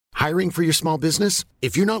Hiring for your small business?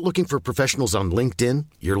 If you're not looking for professionals on LinkedIn,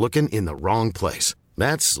 you're looking in the wrong place.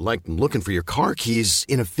 That's like looking for your car keys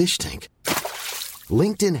in a fish tank.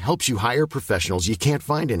 LinkedIn helps you hire professionals you can't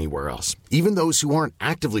find anywhere else, even those who aren't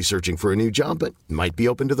actively searching for a new job but might be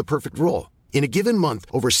open to the perfect role. In a given month,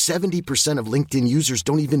 over 70% of LinkedIn users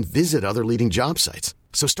don't even visit other leading job sites.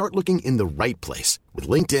 So start looking in the right place. With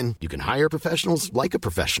LinkedIn, you can hire professionals like a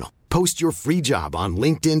professional. Post your free job on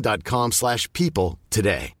linkedin.com/people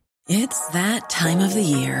today. It's that time of the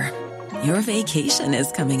year. Your vacation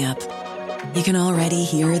is coming up. You can already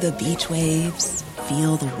hear the beach waves,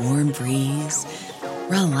 feel the warm breeze,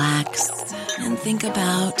 relax, and think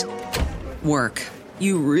about work.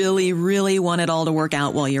 You really, really want it all to work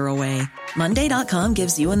out while you're away. Monday.com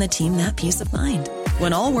gives you and the team that peace of mind.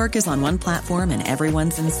 When all work is on one platform and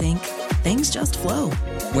everyone's in sync, things just flow.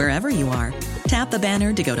 Wherever you are, tap the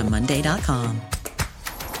banner to go to Monday.com.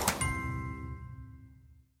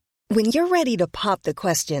 When you're ready to pop the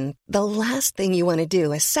question, the last thing you want to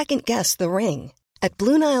do is second-guess the ring. At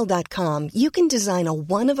BlueNile.com, you can design a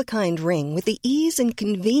one-of-a-kind ring with the ease and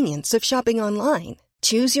convenience of shopping online.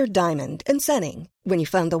 Choose your diamond and setting. When you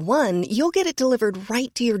find the one, you'll get it delivered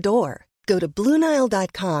right to your door. Go to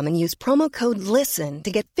BlueNile.com and use promo code LISTEN to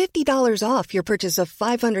get $50 off your purchase of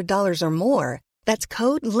 $500 or more. That's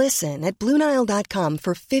code LISTEN at BlueNile.com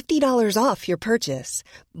for $50 off your purchase.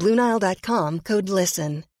 BlueNile.com, code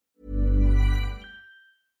LISTEN.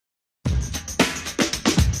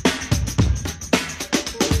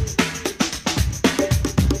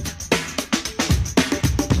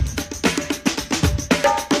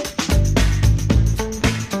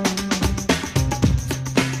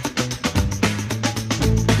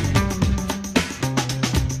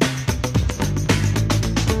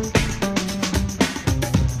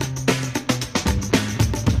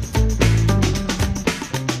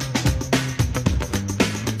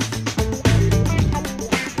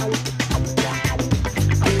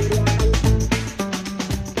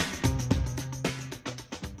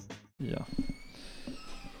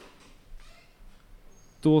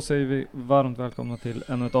 Då säger vi varmt välkomna till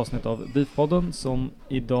ännu ett avsnitt av Beefpodden som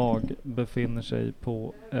idag befinner sig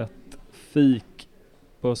på ett fik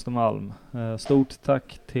på Östermalm. Stort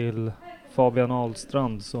tack till Fabian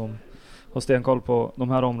Ahlstrand som har stenkoll på de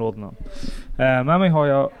här områdena. Med mig har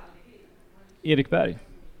jag Erik Berg.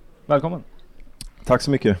 Välkommen. Tack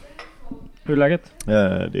så mycket. Hur är läget?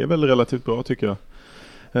 Det är väl relativt bra tycker jag.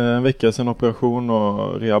 En vecka sedan operation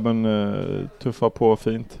och rehaben tuffar på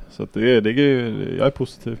fint. Så att jag är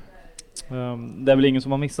positiv. Det är väl ingen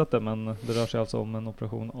som har missat det, men det rör sig alltså om en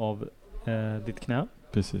operation av ditt knä.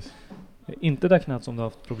 Precis. Inte det knät som du har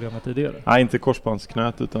haft problem med tidigare? Nej, inte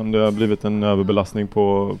korsbandsknät utan det har blivit en överbelastning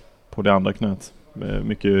på det andra knät.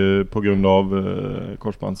 Mycket på grund av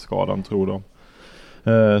korsbandsskadan tror de.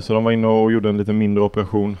 Så de var inne och gjorde en lite mindre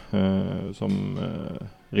operation som...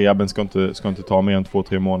 Rehaben ska inte ta mer än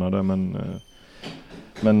 2-3 månader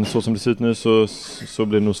men så som det ser ut nu så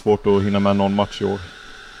blir det nog svårt att hinna med någon match i år.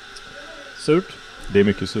 Surt? Det är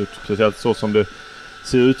mycket surt. Speciellt så som det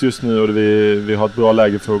ser ut just nu och vi har ett bra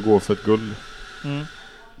läge för att gå för ett guld. Mm.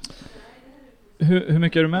 Hur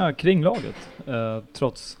mycket är du med kring laget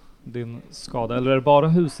trots din skada? Eller är det bara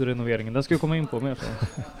husrenoveringen? Det ska jag komma in på mer så.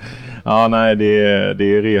 Ja, nej, det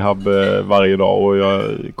är rehab varje dag och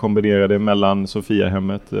jag kombinerar det mellan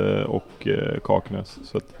Sofiahemmet och Kaknäs.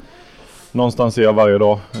 Så att någonstans är jag varje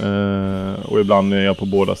dag och ibland är jag på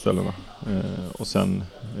båda ställena. Och sen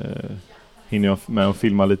hinner jag med att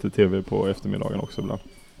filma lite tv på eftermiddagen också ibland.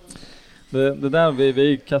 Det där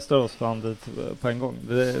vi kastar oss fram dit på en gång.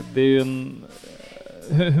 Det är ju en...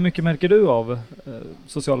 Hur mycket märker du av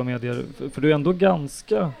sociala medier? För du är ändå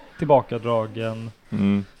ganska tillbakadragen.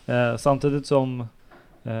 Samtidigt som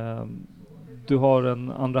du har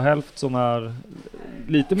en andra hälft som är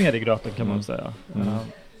lite mer i gröten kan man säga.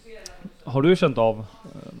 Har du känt av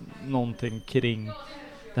någonting kring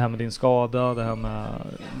det här med din skada? Det här med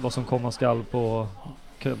vad som komma skall på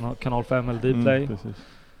kanal 5 eller Dplay? Precis.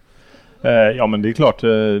 Ja men det är klart,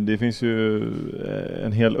 det finns ju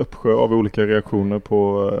en hel uppsjö av olika reaktioner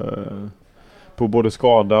på både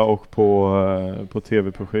skada och på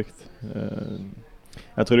tv-projekt.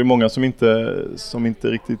 Jag tror det är många som inte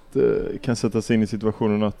riktigt kan sätta sig in i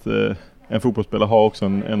situationen att en fotbollsspelare har också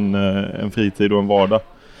en fritid och en vardag.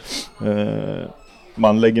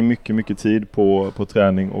 Man lägger mycket tid på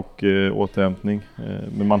träning och återhämtning.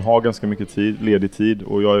 Men man har ganska mycket ledig tid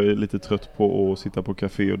och jag är lite trött på att sitta på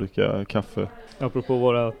café och dricka kaffe. Apropå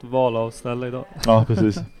vårt val av ställe idag. Ja,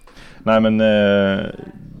 precis. Nej men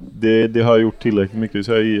det har jag gjort tillräckligt mycket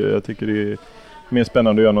så jag tycker det är mer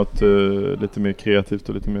spännande att göra något lite mer kreativt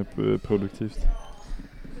och lite mer produktivt.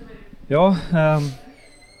 Ja,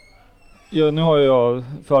 nu har jag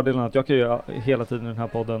fördelen att jag kan ju hela tiden i den här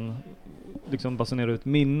podden liksom basunera ut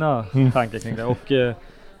mina tankar kring det. Och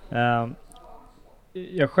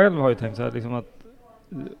jag själv har ju tänkt så här liksom att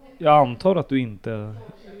jag antar att du inte är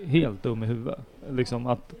helt dum i huvudet. Liksom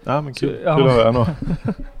att, ja, men kul att höra nog.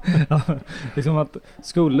 Liksom att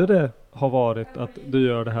skulle det ha varit att du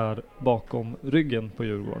gör det här bakom ryggen på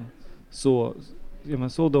Djurgården, så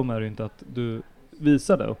dum är det inte att du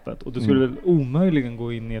visar det öppet. Och du skulle väl omöjligen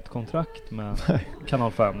gå in i ett kontrakt med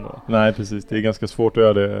Kanal 5 då? Nej, precis. Det är ganska svårt att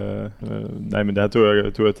göra det. Nej, men det här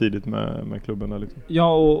tror jag tidigt med klubbarna. Liksom.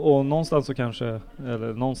 Ja, och någonstans så kanske,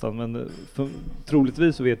 eller någonstans, men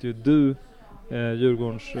troligtvis så vet ju du,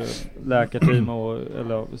 Djurgårdens läkarteam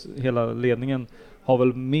eller hela ledningen har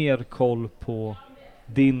väl mer koll på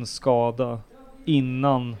din skada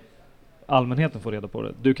innan allmänheten får reda på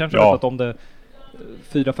det. Du kanske vet att om det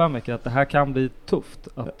 4-5 veckor att det här kan bli tufft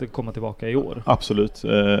att komma tillbaka i år. Absolut.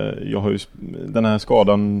 Jag har ju den här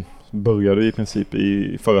skadan började i princip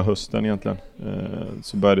i förra hösten egentligen.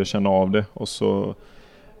 Så började jag känna av det, och så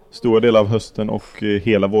stora delar av hösten och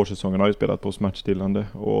hela vårsäsongen har jag spelat på smärtstillande,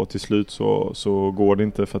 och till slut så går det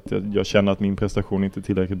inte, för att jag känner att min prestation inte är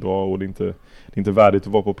tillräckligt bra, och det är inte värdigt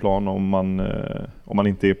att vara på plan om man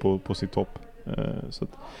inte är på sitt topp. Så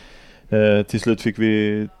att, till slut fick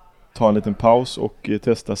vi ta en liten paus och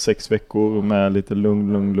testa 6 veckor med lite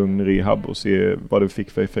lugn rehab och se vad det fick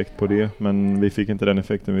för effekt på det. Men vi fick inte den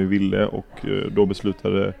effekten vi ville, och då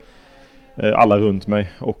beslutade alla runt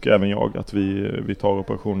mig och även jag att vi tar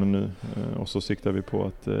operationen nu, och så siktar vi på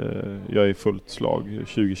att jag är i fullt slag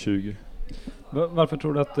 2020. Varför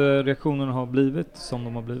tror du att reaktionerna har blivit som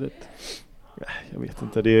de har blivit? Jag vet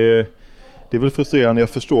inte, det är väl frustrerande. Jag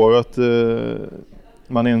förstår att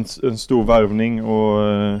man är en stor värvning,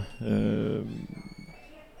 och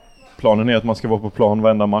planen är att man ska vara på plan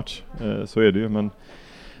varenda match. Så är det ju, men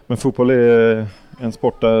fotboll är en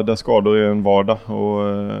sport där skador är en vardag,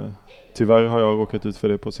 och tyvärr har jag råkat ut för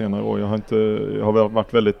det på senare år. Jag har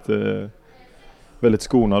varit väldigt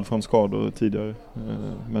skonad från skador tidigare,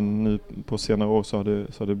 men nu på senare år så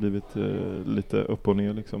har det blivit lite upp och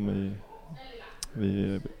ner liksom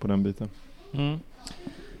på den biten.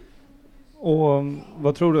 Och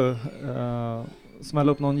vad tror du?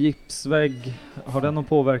 Smälla upp någon gipsvägg, har den någon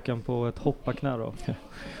påverkan på ett hopparknä då?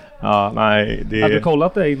 Ja, nej. Har du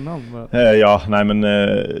kollat det innan? Ja, nej, men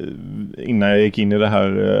innan jag gick in i det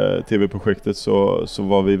här tv-projektet så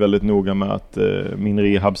var vi väldigt noga med att min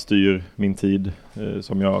rehab styr min tid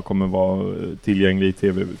som jag kommer vara tillgänglig i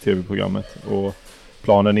tv-programmet. Och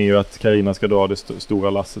planen är ju att Carina ska dra det stora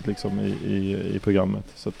lasset liksom i programmet.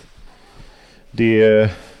 Så att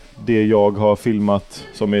det jag har filmat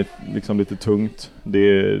som är liksom lite tungt, det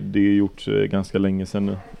är gjort ganska länge sedan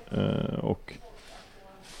nu. Och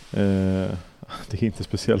det är inte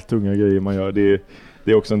speciellt tunga grejer man gör. Det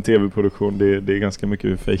är också en tv-produktion. Det är ganska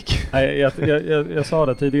mycket fake. Nej, jag sa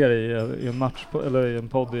det tidigare i en match eller i en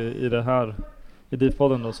podd i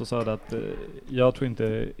DIF-podden då, så sa jag att jag tror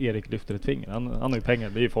inte Erik lyfter ett finger. Han har ju pengar,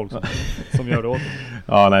 det är ju folk som gör det åt.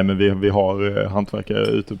 Ja, nej, men vi har hantverkare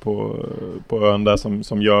ute på ön där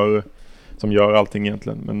som gör allting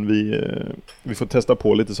egentligen. Men vi får testa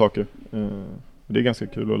på lite saker. Det är ganska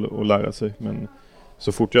kul att lära sig, men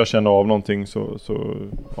så fort jag känner av någonting så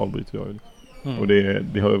avbryter jag. Och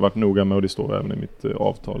det har jag varit noga med, och det står även i mitt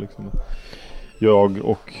avtal liksom.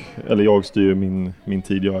 Jag styr min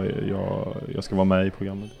tid. Jag ska vara med i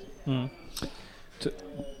programmet.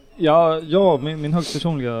 Min högst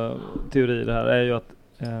personliga teori i det här är ju att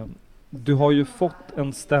du har ju fått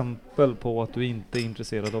en stämpel på att du inte är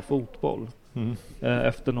intresserad av fotboll.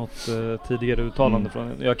 Efter något tidigare uttalande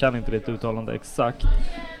från, jag kan inte ditt uttalande exakt,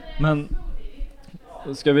 men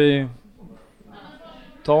ska vi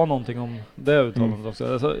ta någonting om det uttalandet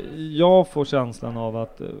också? Alltså, jag får känslan av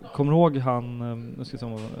att, kommer ihåg han, nu ska jag se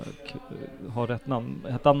om jag har rätt namn,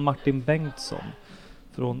 hette han Martin Bengtsson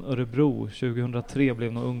från Örebro, 2003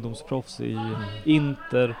 blev någon ungdomsproffs i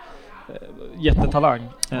Inter, jättetalang.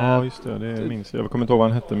 Ja, just det minns jag. Jag kommer inte ihåg vad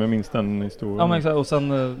han hette, men jag minns den historien. Ja, men exakt. Och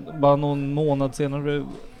sen bara någon månad senare,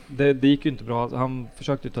 det gick ju inte bra. Han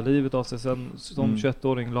försökte ta livet av sig, sen som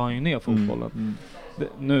 21-åring la han ju ner fotbollen.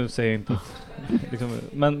 Nu säger jag inte liksom,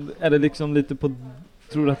 men är det liksom lite på,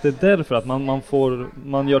 tror du att det är därför att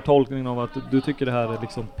man gör tolkningen av att du tycker det här är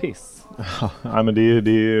liksom piss? Nej, men det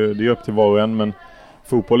är upp till var och en, men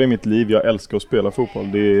fotboll är mitt liv. Jag älskar att spela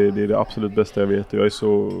fotboll. Det är det absolut bästa jag vet. Jag är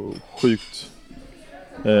så sjukt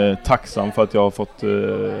tacksam för att jag har fått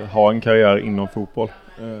ha en karriär inom fotboll.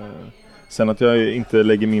 Sen att jag inte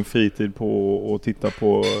lägger min fritid på att titta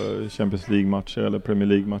på Champions League-matcher eller Premier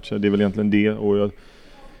League-matcher, det är väl egentligen det. Och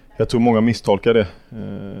jag Jag tror många misstolkar det.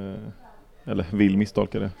 Eller vill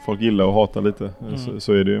misstolka det. Folk gillar och hatar lite.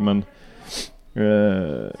 Så är det ju. Men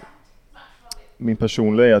min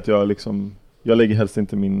personliga är att jag lägger helst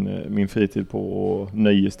inte min fritid på att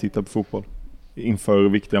nöjes titta på fotboll. Inför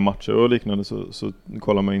viktiga matcher och liknande så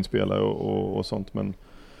kollar man in spelare och sånt.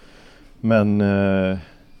 Men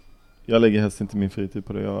jag lägger helst inte min fritid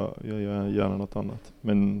på det. Jag gör gärna något annat.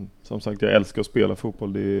 Men som sagt, jag älskar att spela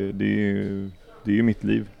fotboll. Det är ju mitt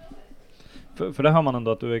liv. För det hör man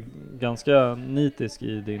ändå att du är ganska nitisk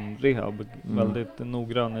i din rehab. Väldigt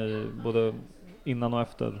noggrann i både innan och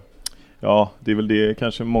efter. Ja, det är väl det.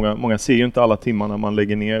 Kanske många ser ju inte alla timmar när man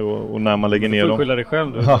lägger ner och när man lägger ner dem. Du får skylla dig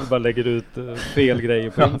själv. Du bara lägger ut fel grejer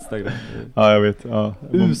på Instagram. Ja, jag vet. Ja.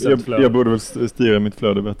 Jag borde väl styra mitt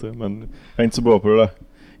flöde bättre, men jag är inte så bra på det där.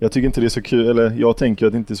 Jag tycker inte det är så kul, eller jag tänker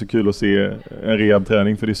att det inte är så kul att se en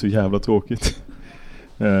rehab-träning för det är så jävla tråkigt.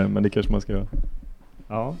 Men det kanske man ska göra.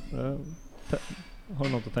 Ja, har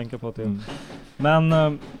du något att tänka på att det. Men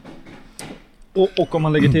och om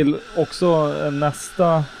man lägger till också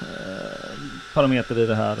nästa parameter i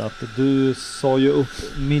det här, att du sa ju upp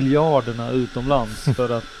miljarderna utomlands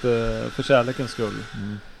för kärlekens skull.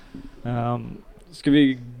 Ska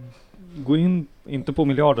vi gå in, inte på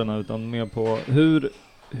miljarderna utan mer på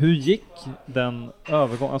hur gick den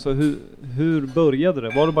övergången? Alltså hur började det?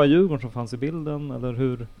 Var det bara Djurgården som fanns i bilden eller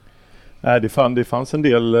hur? Nej, det fanns en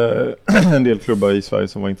del klubbar i Sverige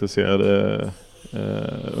som var intresserade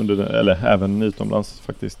eller även utomlands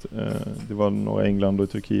faktiskt. Det var några i England och i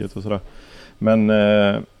Turkiet och sådär. Men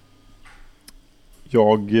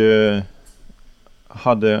jag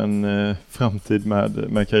hade en framtid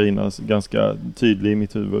med Carina ganska tydlig i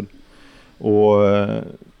mitt huvud. Och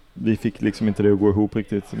vi fick liksom inte det att gå ihop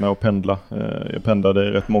riktigt med att pendla. Jag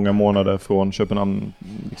pendlade rätt många månader från Köpenhamn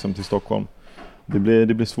liksom till Stockholm. Det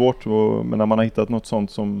blir svårt, men när man har hittat något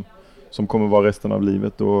sånt som kommer vara resten av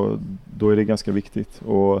livet, då är det ganska viktigt.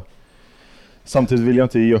 Och samtidigt vill jag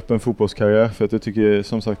inte ge upp en fotbollskarriär, för att jag tycker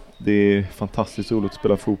som sagt det är fantastiskt roligt att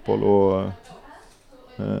spela fotboll, och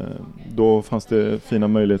då fanns det fina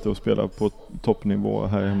möjligheter att spela på toppnivå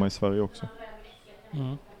här hemma i Sverige också.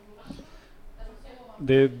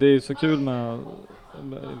 Det är så kul med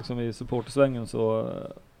liksom i supportersvängen, så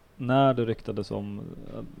när det ryktades om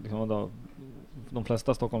liksom, de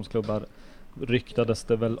flesta Stockholmsklubbar ryktades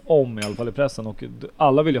det väl om, i alla fall i pressen, och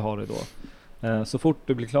alla vill ju ha det då. Så fort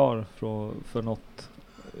du blir klar för något,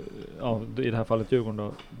 i det här fallet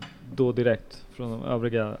Djurgården då direkt från de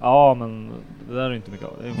övriga, men det där är inte mycket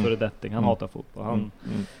av. Det är en föredetting, han hatar fotboll,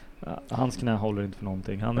 hans knä håller inte för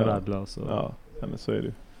någonting, han är värdelös. Ja, men så är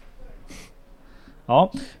det.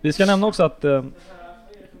 Ja, vi ska nämna också att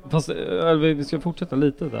vi ska fortsätta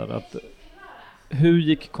lite där, att hur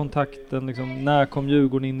gick kontakten, liksom, när kom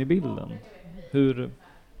Djurgården in i bilden? Hur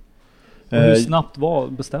snabbt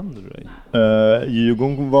bestämde du dig?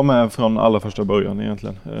 Djurgården var med från allra första början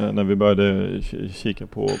egentligen, när vi började kika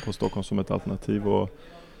på Stockholm som ett alternativ, och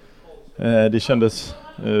det kändes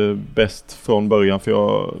bäst från början, för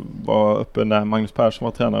jag var uppe när Magnus Persson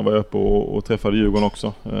var tränare, var jag uppe och träffade Djurgården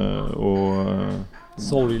också,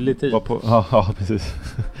 sorglig tid. Ja, precis.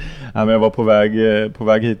 Men jag var på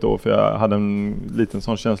väg hit då, för jag hade en liten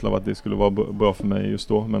sån känsla av att det skulle vara bra för mig just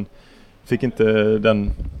då, men fick inte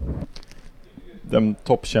den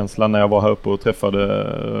toppkänslan när jag var här uppe och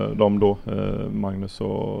träffade dem då, Magnus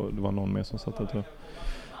och det var någon mer som satt där, tror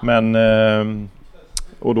jag. Men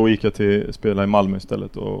och då gick jag till spela i Malmö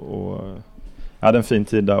istället, och jag hade en fin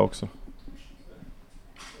tid där också.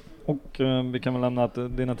 Och vi kan väl nämna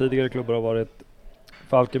att dina tidigare klubbar har varit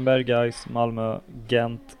Falkenberg, Gais, Malmö,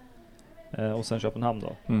 Gent och sen Köpenhamn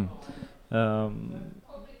då.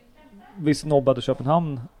 Visst nobbade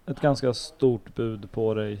Köpenhamn ett ganska stort bud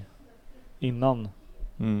på dig innan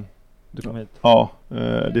du kom hit? Ja,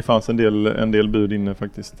 det fanns en del bud inne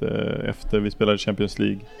faktiskt efter vi spelade Champions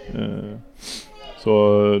League.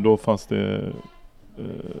 Så då fanns det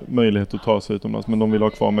möjlighet att ta sig utomlands, men de ville ha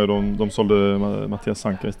kvar mig. De sålde Mattias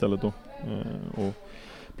Sanka istället då. Och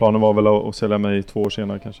planen var väl att sälja mig 2 år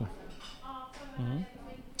senare kanske.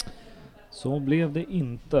 Så blev det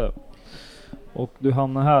inte. Och du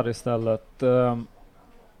hamnar här istället.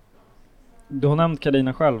 Du har nämnt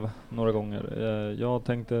Carina själv några gånger. Jag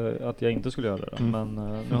tänkte att jag inte skulle göra det, men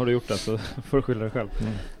nu har du gjort det, så får du skylla dig själv.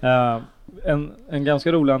 En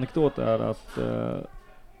ganska rolig anekdot är att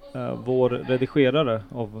vår redigerare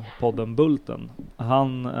av podden Bulten,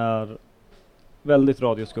 han är väldigt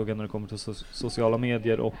radioskugga när det kommer till sociala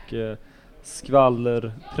medier och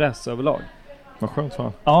skvallerpress överlag. Vad skönt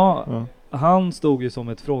fan. Ja, han stod ju som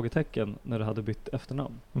ett frågetecken när du hade bytt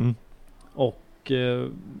efternamn. Och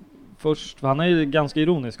först, för han är ju ganska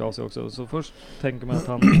ironisk av sig också, så först tänker man att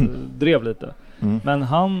han drev lite. Men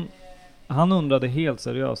han undrade helt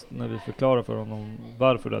seriöst när vi förklarade för honom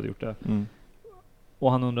varför du hade gjort det.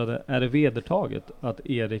 Och han undrade, är det vedertaget att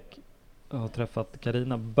Erik har träffat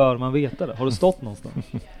Carina? Bör man veta det? Har det stått någonstans?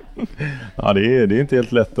 Ja, det är inte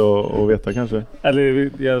helt lätt att veta kanske.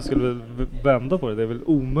 Eller jag skulle vända på det. Det är väl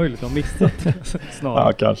omöjligt att ha missat snarare.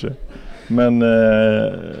 Ja, kanske. Men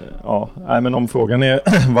men om frågan är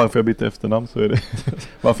varför jag bytte efternamn, så är det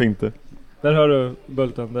varför inte. Där hör du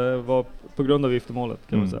Bulten. Det var på grund av giftermålet,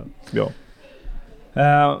 kan man säga.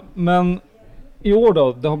 Ja. Men i år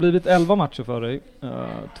då, det har blivit 11 matcher för dig.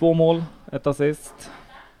 2 mål, 1 assist.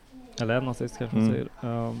 Eller 1 assist kanske man säger.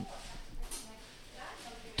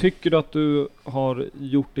 Tycker du att du har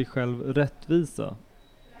gjort dig själv rättvisa?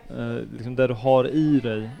 Liksom där du har i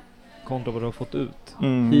dig kontra vad du har fått ut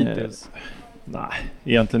hittills? Nej,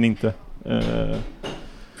 egentligen inte.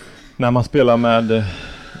 När man spelar med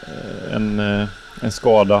en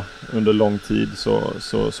skada under lång tid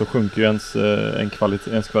så sjunker ju ens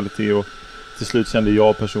kvalitet, och till slut kände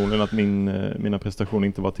jag personligen att mina prestationer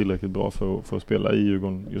inte var tillräckligt bra för att spela i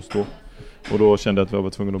Djurgården just då. Och då kände jag att jag var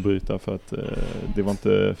tvungen att bryta, för att det var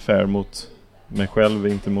inte fair mot mig själv,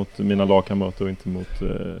 inte mot mina lagkamrater och inte mot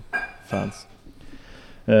fans.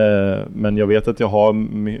 Men jag vet att jag har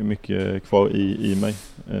mycket kvar i mig,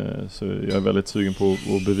 så jag är väldigt sugen på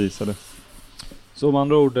att bevisa det. Så med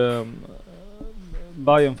andra ord,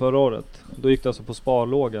 Bayern förra året, då gick det alltså på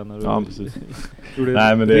sparlåga när du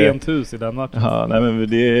gjorde rent hus i den matchen. Ja, nej, men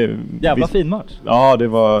det är jävla fin match. Ja, det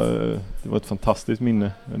var ett fantastiskt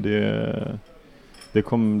minne. Det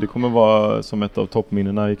kommer vara som ett av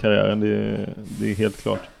toppminnena i karriären, det är helt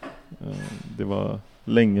klart. Det var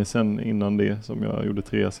länge sedan innan det som jag gjorde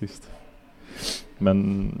 3 assist.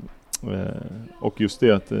 Men och just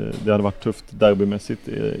det att det hade varit tufft derbymässigt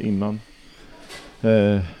innan.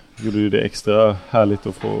 Gjorde ju det extra härligt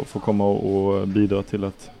att få komma och bidra till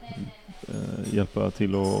att hjälpa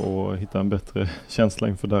till och hitta en bättre känsla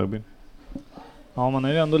inför derbyn. Ja, man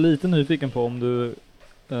är ju ändå lite nyfiken på om du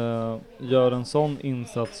gör en sån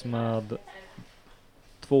insats med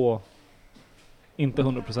 2 inte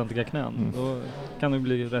 100%iga knän. Då kan det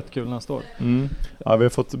bli rätt kul nästa år. Ja, vi har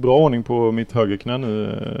fått bra ordning på mitt högerknä nu.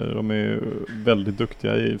 De är väldigt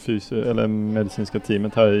duktiga i medicinska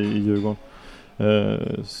teamet här i Djurgården.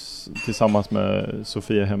 Tillsammans med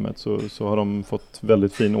Sofia Hemmet så har de fått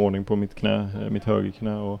väldigt fin ordning på mitt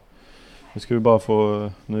högerknä, och nu ska vi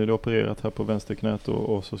bara nu är det opererat här på vänsterknät,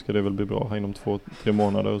 och så ska det väl bli bra här inom 2-3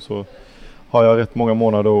 månader, och så har jag rätt många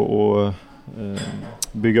månader att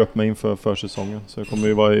bygga upp mig inför försäsongen, så jag kommer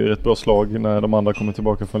ju vara i rätt bra slag när de andra kommer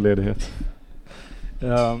tillbaka från ledighet.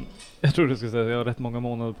 Jag tror du skulle säga att jag har rätt många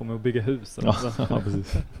månader på mig att bygga hus. Ja,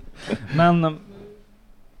 precis. Men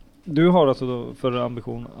du har alltså då för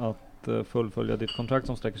ambition att fullfölja ditt kontrakt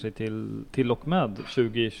som sträcker sig till och med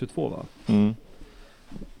 2022, va?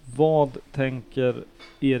 Vad tänker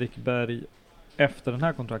Erik Berg efter den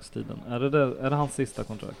här kontraktstiden? Är det hans sista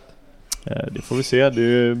kontrakt? Det får vi se.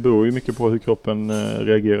 Det beror ju mycket på hur kroppen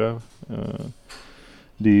reagerar.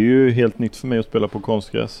 Det är ju helt nytt för mig att spela på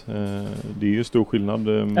konstgräs. Det är ju stor skillnad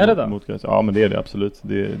mot gräs. Ja, men det är det absolut.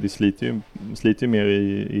 Det sliter ju mer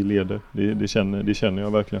i leder. Det känner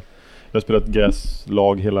jag verkligen. Jag har spelat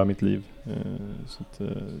gräslag hela mitt liv. Så att,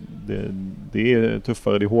 det är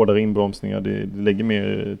tuffare, det är hårdare inbromsningar. Det lägger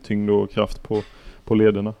mer tyngd och kraft på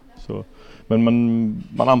lederna. Så. Men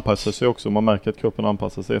man anpassar sig också. Man märker att kroppen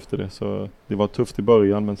anpassar sig efter det. Så det var tufft i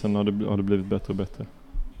början, men sen har det blivit bättre och bättre.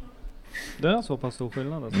 Det är så pass stor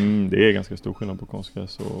skillnad alltså? Det är ganska stor skillnad på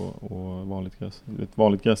konstgräs och vanligt gräs. Ett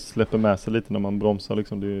vanligt gräs släpper med sig lite när man bromsar.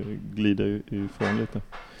 Liksom. Det glider ifrån lite.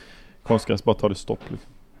 Konstgräs bara tar det stopp.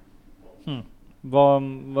 Liksom.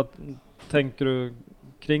 Vad tänker du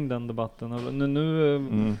kring den debatten?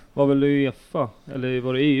 Nu var väl UEFA, eller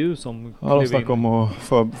var det EU som... Ja, de snackade om att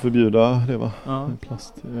förbjuda det, va? Ja.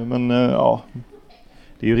 Plast. Men ja,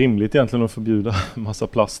 det är ju rimligt egentligen att förbjuda massa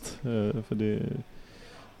plast. För det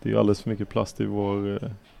är ju alldeles för mycket plast i vår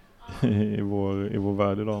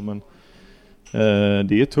värld idag. Men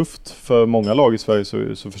det är tufft för många lag i Sverige,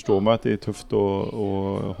 så förstår man att det är tufft att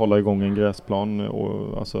hålla igång en gräsplan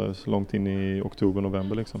och alltså så långt in i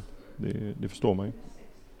oktober-november liksom. Det förstår man ju.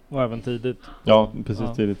 Och även tidigt. Ja, precis,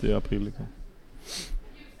 ja. Tidigt i april liksom.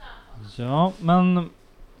 Ja, men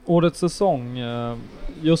årets säsong,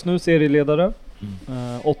 just nu serieledare,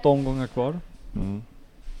 8 omgångar kvar.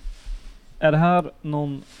 Är det här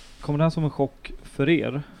kommer det här som en chock för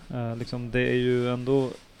er? Liksom, det är ju ändå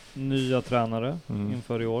nya tränare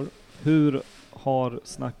inför i år. Hur har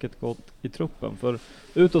snacket gått i truppen? För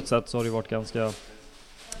utåt sett så har det varit ganska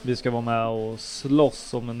vi ska vara med och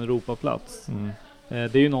slåss om en Europaplats.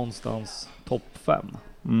 Det är ju någonstans topp 5.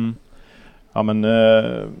 Ja, men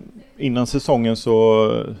innan säsongen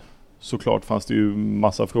såklart fanns det ju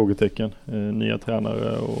massa frågetecken. Nya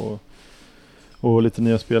tränare och lite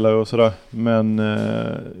nya spelare och sådär. Men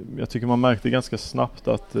jag tycker man märkte ganska snabbt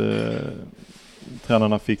att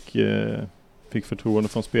tränarna fick förtroende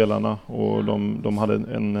från spelarna, och de hade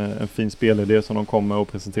en fin spelidé som de kom med och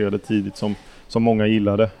presenterade tidigt som många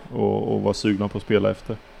gillade och var sugna på att spela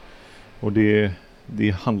efter. Och det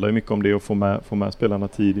handlar ju mycket om det, att få med spelarna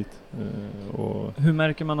tidigt. Hur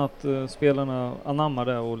märker man att spelarna anammar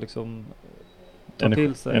det och liksom tar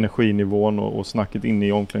till sig? Energinivån och snacket inne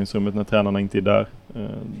i omklädningsrummet när tränarna inte är där.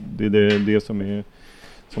 Det är det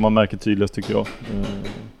som man märker tydligast, tycker jag.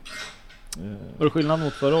 Var det skillnad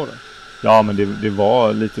mot förra året? Ja, men det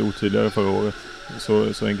var lite otydligare förra året.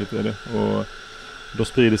 Så enkelt är det. Och då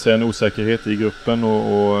sprider sig en osäkerhet i gruppen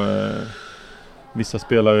och vissa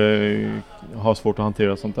spelare har svårt att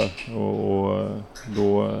hantera sånt där. Och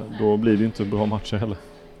då blir det inte bra matcher heller.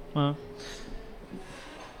 Ja.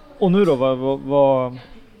 Och nu då,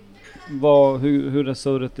 hur är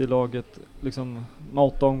surret i laget? Liksom med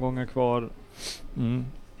 8 omgångar kvar.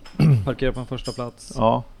 Parkera på en första plats.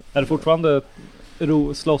 Ja. Är det fortfarande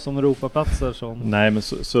slåss om Europaplatser som... Nej, men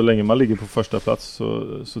så länge man ligger på första plats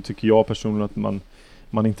så tycker jag personligen att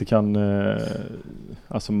man inte kan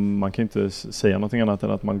alltså man kan inte säga någonting annat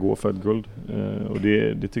än att man går för ett guld. Och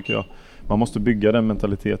det tycker jag. Man måste bygga den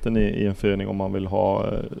mentaliteten i en förening om man vill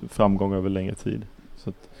ha framgång över längre tid. Så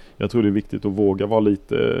att jag tror det är viktigt att våga vara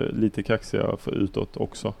lite kaxiga för utåt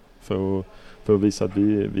också. För att visa att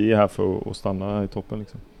vi är här för att stanna här i toppen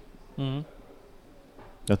liksom.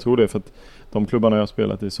 Jag tror det, för att de klubbarna jag har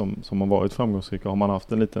spelat i som har varit framgångsrika, har man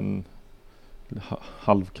haft en liten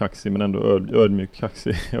halvkaxig men ändå ödmjuk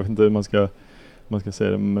kaxig. Jag vet inte hur man ska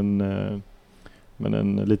säga det, men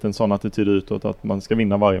en liten sån attityd utåt att man ska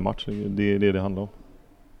vinna varje match. Det är det handlar om.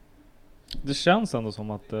 Det känns ändå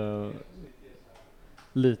som att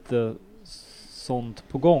lite sånt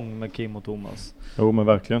på gång med Kim och Thomas. Jo, men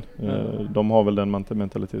verkligen. De har väl den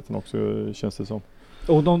mentaliteten också, känns det som.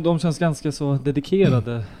 Och de känns ganska så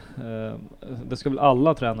dedikerade. Det ska väl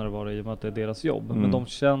alla tränare vara i och med att det är deras jobb. Men de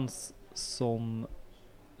känns som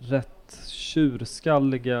rätt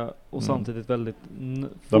tjurskalliga och samtidigt väldigt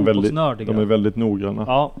fotbollsnördiga. De är väldigt noggranna.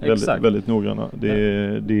 Ja, exakt. Väldigt noggranna.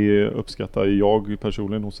 Det uppskattar jag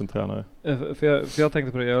personligen hos en tränare. För jag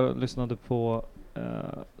tänkte på det. Jag lyssnade på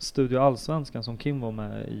Studio Allsvenskan som Kim var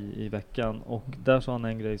med i veckan. Och där sa han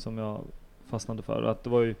en grej som jag fastnade för. Att det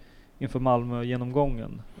var ju inför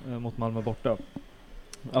Malmö-genomgången mot Malmö borta.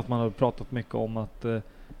 Att man hade pratat mycket om att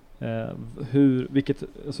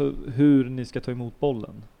hur ni ska ta emot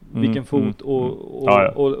bollen. Vilken fot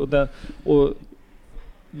och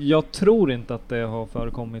jag tror inte att det har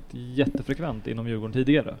förekommit jättefrekvent inom Djurgården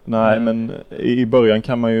tidigare. Nej, men i början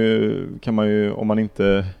kan man ju om man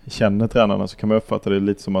inte känner tränarna så kan man uppfatta det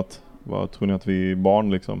lite som att vad tror ni att vi är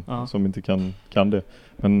barn liksom som inte kan det.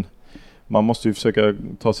 Men man måste ju försöka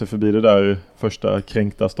ta sig förbi det där första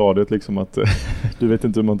kränkta stadiet liksom, att du vet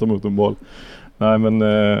inte hur man tar emot en boll. Nej, men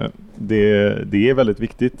det är väldigt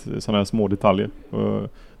viktigt, sådana här små detaljer. Och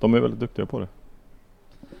de är väldigt duktiga på det.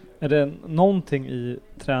 Är det någonting i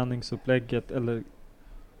träningsupplägget, eller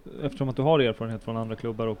eftersom att du har erfarenhet från andra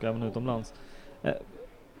klubbar och även utomlands,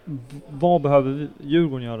 vad behöver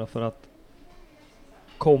Djurgården göra för att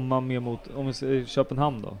komma mer mot, om vi säger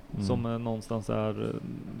Köpenhamn då, som någonstans är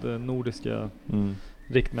det nordiska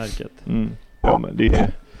riktmärket? Ja, men det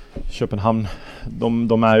är Köpenhamn,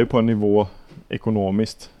 de är ju på en nivå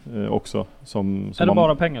ekonomiskt också. Är det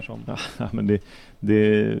bara pengar som? Ja, men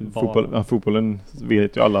fotbollen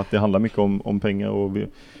vet ju alla att det handlar mycket om pengar och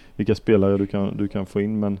vilka spelare du kan få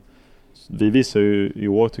in. Men vi visar ju i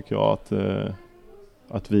år, tycker jag,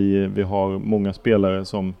 att vi har många spelare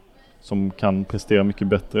som kan prestera mycket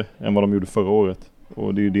bättre än vad de gjorde förra året.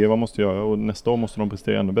 Och det är ju det man måste göra, och nästa år måste de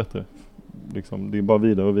prestera ännu bättre. Liksom, det är bara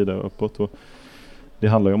vidare och vidare uppåt, och det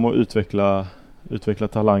handlar ju om att utveckla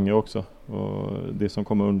talanger också. Och det som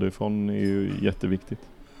kommer underifrån är ju jätteviktigt.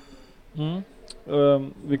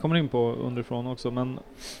 Vi kommer in på underifrån också, men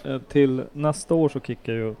till nästa år så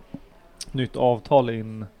kickar ju nytt avtal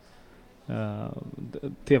in,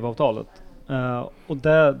 TV-avtalet. Och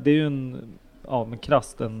det är ju med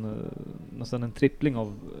krasst nästan en trippling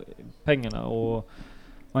av pengarna, och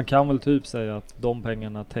man kan väl typ säga att de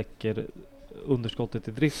pengarna täcker underskottet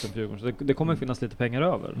i driften för Djurgården. Så det kommer finnas lite pengar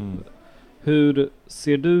över. Hur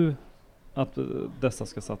ser du att dessa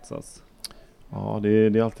ska satsas? Ja, det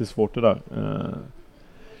är alltid svårt det där.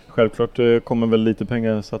 Självklart kommer väl lite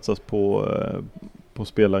pengar satsas på på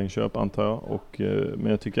spelarinköp antar jag.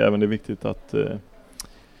 Men jag tycker även det är viktigt att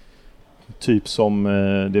typ som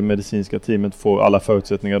det medicinska teamet får alla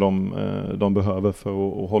förutsättningar de behöver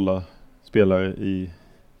för att hålla spelare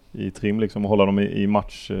i trim liksom, och hålla dem i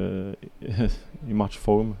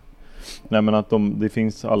matchform. Nej, men att det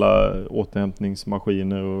finns alla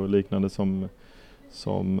återhämtningsmaskiner och liknande som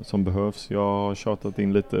behövs. Jag har tjatat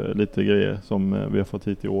in lite grejer som vi har fått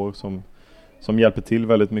hit i år som hjälper till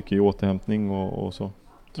väldigt mycket i återhämtning och så.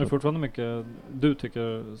 Det är fortfarande mycket du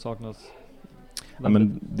tycker saknas? Ja,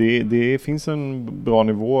 men det finns en bra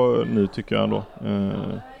nivå nu tycker jag ändå.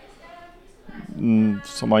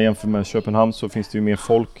 Som man jämför med Köpenhamn så finns det ju mer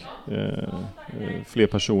folk, fler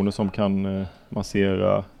personer som kan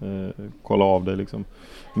massera, kolla av det liksom.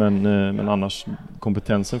 Men annars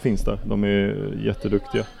kompetensen finns där. De är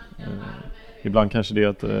jätteduktiga. Ibland kanske det är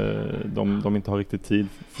att de inte har riktigt tid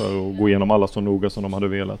för att gå igenom alla så noga som de hade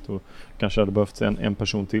velat, och kanske hade behövts en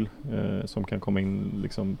person till som kan komma in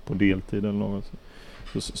liksom på deltid eller något.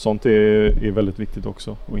 Så sånt är väldigt viktigt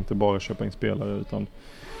också, och inte bara köpa in spelare utan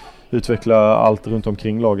utveckla allt runt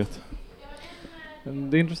omkring laget.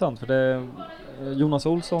 Det är intressant för Jonas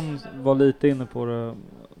Olsson var lite inne på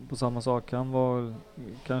samma sak. Han var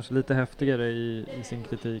kanske lite häftigare i sin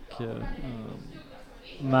kritik.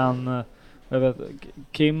 Men jag vet,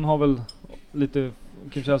 Kim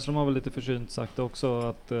Källström har väl lite försynt sagt också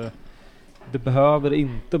att det behöver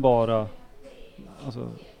inte bara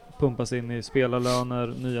pumpas in i spelarlöner,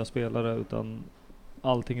 nya spelare, utan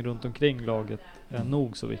allting runt omkring laget är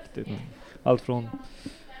nog så viktigt. Allt från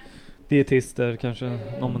dietister, kanske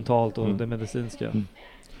något mentalt och det medicinska.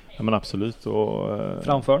 Ja, men absolut. Och,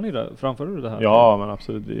 framför du det här? Ja, men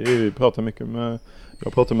absolut. Vi pratar mycket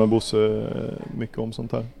jag pratar med Bosse mycket om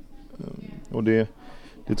sånt här. Och det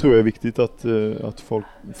tror jag är viktigt att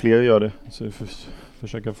fler gör det. Så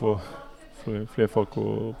försöka få fler folk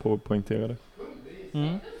att poängtera det.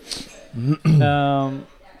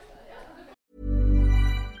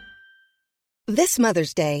 This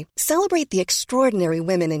Mother's Day, celebrate the extraordinary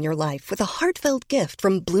women in your life with a heartfelt gift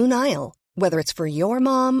from Blue Nile. Whether it's for your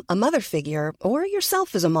mom, a mother figure, or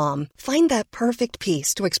yourself as a mom, find that perfect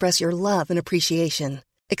piece to express your love and appreciation.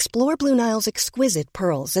 Explore Blue Nile's exquisite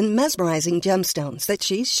pearls and mesmerizing gemstones that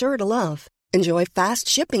she's sure to love. Enjoy fast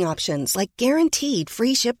shipping options like guaranteed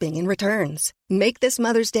free shipping and returns. Make this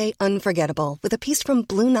Mother's Day unforgettable with a piece from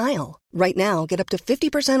Blue Nile. Right now, get up to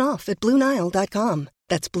 50% off at BlueNile.com.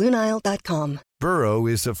 That's BlueNile.com. Burrow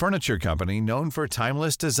is a furniture company known for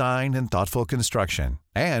timeless design and thoughtful construction,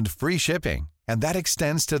 and free shipping, and that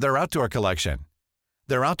extends to their outdoor collection.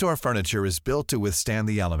 Their outdoor furniture is built to withstand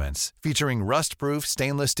the elements, featuring rust-proof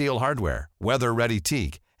stainless steel hardware, weather-ready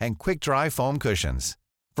teak, and quick-dry foam cushions.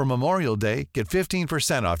 For Memorial Day, get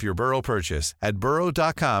 15% off your Burrow purchase at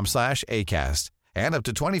burrow.com/acast, and up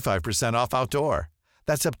to 25% off outdoor.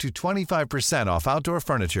 That's up to 25% off outdoor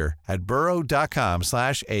furniture at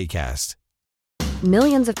burrow.com/acast.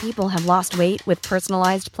 Millions of people have lost weight with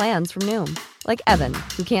personalized plans from Noom. Like Evan,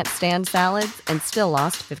 who can't stand salads and still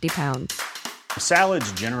lost 50 pounds.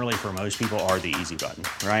 Salads generally for most people are the easy button,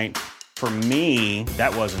 right? For me,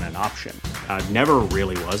 that wasn't an option. I never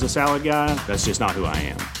really was a salad guy. That's just not who I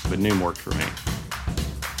am. But Noom worked for me.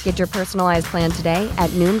 Get your personalized plan today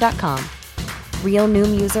at Noom.com. Real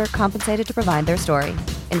Noom user compensated to provide their story.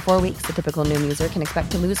 In 4 weeks, the typical Noom user can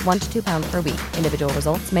expect to lose 1 to 2 pounds per week. Individual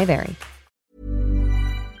results may vary.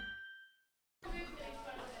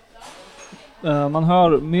 Man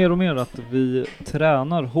hör mer och mer att vi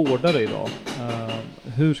tränar hårdare idag.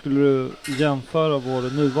 Hur skulle du jämföra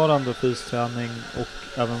vår nuvarande fysträning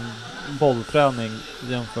och även bollträning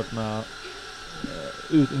jämfört med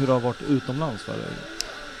hur det har varit utomlands för dig?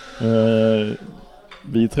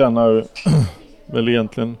 Vi tränar väl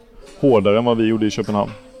egentligen hårdare än vad vi gjorde i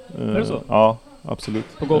Köpenhamn. Är det så? Ja,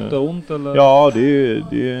 absolut. På gott och ont eller? Ja,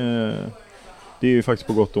 det är ju faktiskt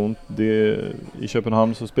på gott och ont. I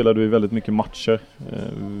Köpenhamn så spelade vi väldigt mycket matcher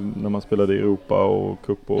när man spelade i Europa och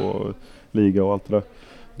cup och liga och allt det där.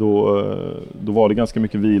 Då var det ganska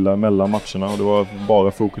mycket vila mellan matcherna och det var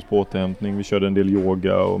bara fokus på återhämtning. Vi körde en del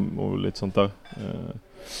yoga och lite sånt där.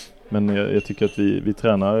 Men jag tycker att vi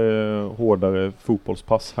tränar hårdare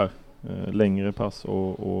fotbollspass här. Längre pass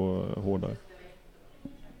och hårdare.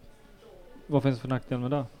 Vad finns det för nackdel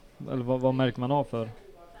med det? Eller vad märker man av för?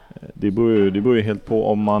 Det beror ju helt på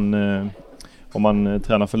om man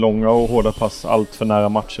tränar för långa och hårda pass allt för nära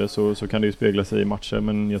matcher så kan det ju spegla sig i matcher.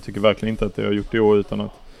 Men jag tycker verkligen inte att det har gjort det i år, utan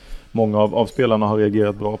att många av spelarna har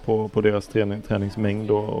reagerat bra på deras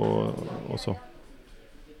träningsmängd och så.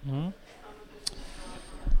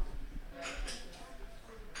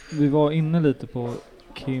 Vi var inne lite på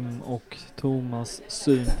Kim och Thomas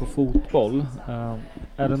syn på fotboll.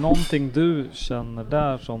 Är det någonting du känner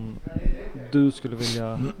där som du skulle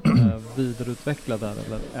vilja vidareutveckla där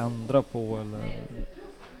eller ändra på? Eller?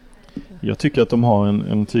 Jag tycker att de har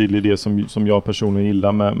en tydlig idé som jag personligen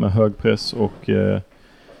gillar med hög press och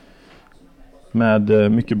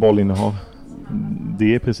med mycket bollinnehav.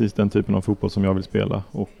 Det är precis den typen av fotboll som jag vill spela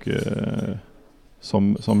och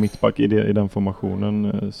som mittback i den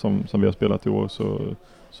formationen som vi har spelat i år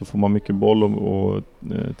så får man mycket boll och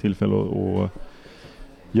tillfälle att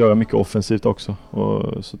göra mycket offensivt också.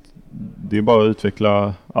 Och så det är bara att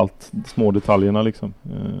utveckla allt, små detaljerna liksom.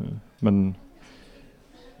 Men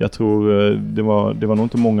jag tror det var nog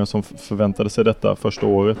inte många som förväntade sig detta första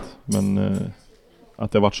året, men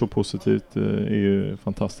att det har varit så positivt är ju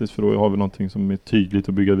fantastiskt, för då har vi någonting som är tydligt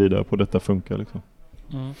att bygga vidare på. Detta funkar liksom.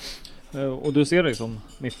 Och du ser dig som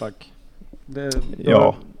mittback?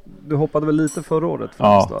 Ja. Du hoppade väl lite förra året?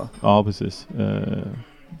 Ja, precis.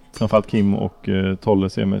 Framförallt Kim och Tolle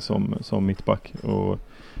ser mig som mittback. Och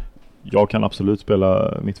jag kan absolut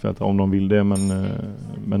spela mittfältare om de vill det,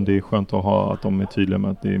 men det är skönt att de är tydliga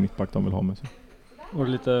med att det är mittback de vill ha med sig. Var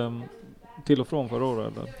det lite till och från förra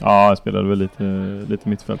året? Eller? Ja, jag spelade väl lite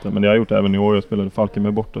mittfältare, men det har jag gjort även i år. Jag spelade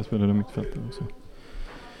Falkenberg borta, spelade mittfältare också.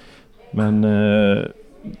 Men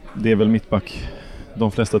det är väl mittback.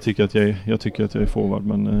 De flesta tycker att jag tycker att jag är forward,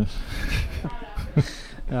 men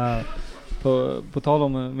ja, på tal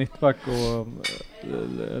om mittback och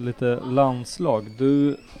lite landslag.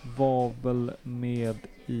 Du var väl med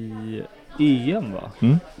i EM, va?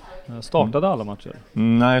 Startade alla matcher?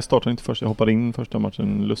 Nej, jag startade inte först. Jag hoppade in första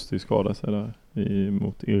matchen. Lustig skada sig där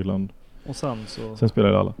mot Irland. Och sen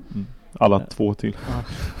spelade alla. Alla 2 till.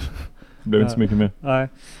 Det blev inte så mycket mer. Nej.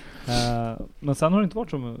 Men sen har det inte varit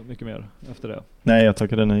så mycket mer efter det. Nej, jag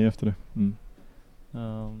tackade nej efter det.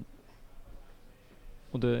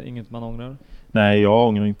 Och det är inget man ångrar? Nej, jag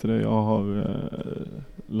ångrar inte det. Jag har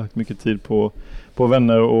lagt mycket tid på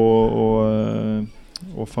vänner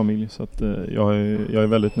och familj, så att jag är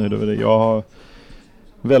väldigt nöjd över det. Jag har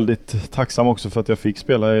väldigt tacksam också för att jag fick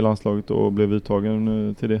spela i landslaget och blev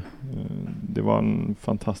uttagen till det. Det var en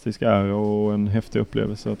fantastisk ära och en häftig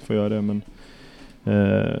upplevelse att få göra det, men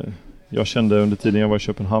jag kände under tiden jag var i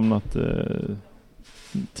Köpenhamn att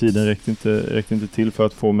tiden räckte inte till för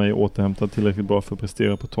att få mig återhämtad tillräckligt bra för att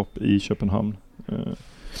prestera på topp i Köpenhamn.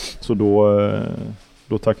 Så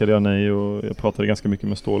då tackade jag nej, och jag pratade ganska mycket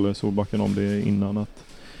med Ståle Solbacken om det innan, att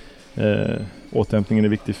återhämtningen är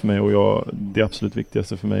viktig för mig, och det absolut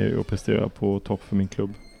viktigaste för mig är att prestera på topp för min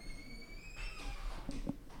klubb.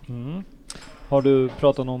 Har du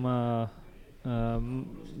pratat om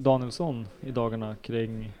Danielsson i dagarna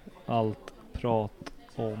kring allt prat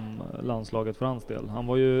om landslaget för hans del? Han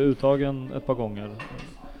var ju uttagen ett par gånger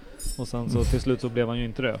och sen så till slut så blev han ju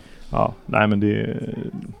inte det. Ja, nej, men det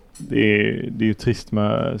är ju trist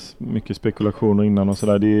med mycket spekulationer innan och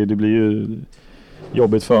sådär. Det blir ju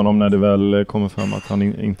jobbigt för honom när det väl kommer fram att han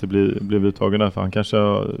inte blev uttagen där, för han kanske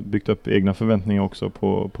har byggt upp egna förväntningar också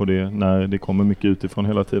på det när det kommer mycket utifrån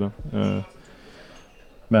hela tiden.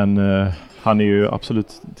 Men han är ju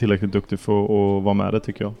absolut tillräckligt duktig för att vara med det,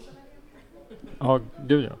 tycker jag. Ja,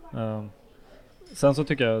 gud ja. Sen så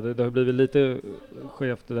tycker jag det har blivit lite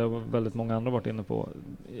skevt, det har väldigt många andra varit inne på.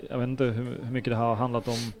 Jag vet inte hur mycket det har handlat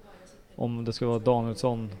om det ska vara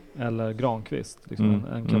Danielsson eller Granqvist. Liksom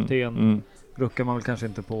en kapten ruckar man väl kanske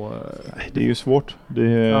inte på. Nej, det är ju svårt.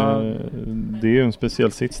 Det är ju en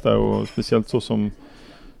speciell sits där, och speciellt så som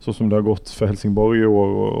det har gått för Helsingborg i år,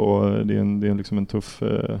 och det är liksom en tuff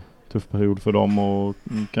period för dem, och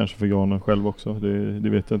kanske för Granen själv också. Det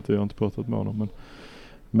vet jag inte, jag har inte pratat med honom,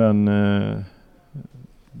 men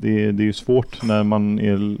det är ju svårt när man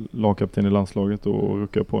är lagkapten i landslaget och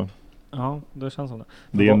ruckar på en. Ja, det känns som det.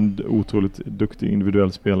 Det är en otroligt duktig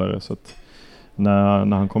individuell spelare, så att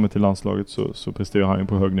när han kommer till landslaget så presterar han ju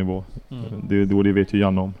på hög nivå. Det vet ju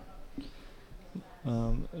Janne om.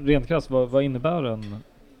 Rent krasst, vad innebär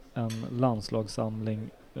en landslagssamling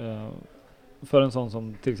för en sån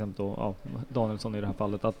som till exempel då, Danielsson i det här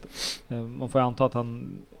fallet, att man får anta att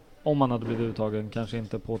han, om han hade blivit uttagen, kanske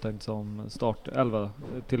inte påtänkt som startelva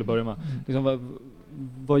till att börja med. Liksom,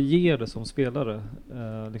 vad ger det som spelare?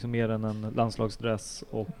 Liksom mer än en landslagsdress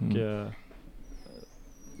och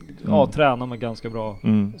träna med ganska bra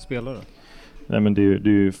spelare. Nej, men det är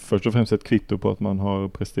ju först och främst ett kvitto på att man har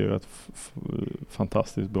presterat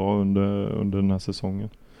fantastiskt bra under den här säsongen.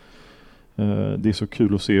 Det är så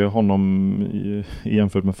kul att se honom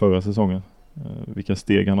jämfört med förra säsongen. Vilka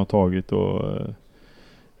steg han har tagit och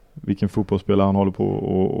vilken fotbollsspelare han håller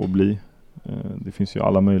på att bli. Det finns ju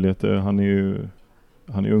alla möjligheter.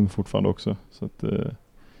 Han är ung fortfarande också. Så att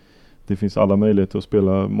det finns alla möjligheter att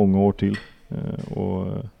spela många år till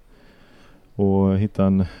och hitta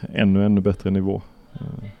en ännu bättre nivå.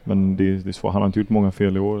 Men det är svårt. Han har inte gjort många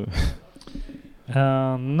fel i år.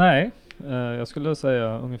 Nej, jag skulle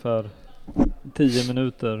säga ungefär 10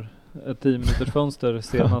 minuter. Ett 10 minuters fönster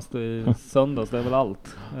senast i söndags, det är väl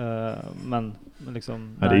allt. Men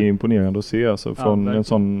liksom... Ja, det är imponerande att se alltså, från en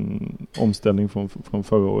sån omställning från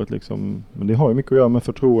förra året. Liksom. Men det har ju mycket att göra med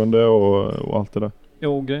förtroende och allt det där.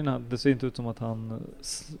 Jo, grejen är, det ser inte ut som att han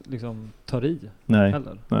liksom tar i. Nej,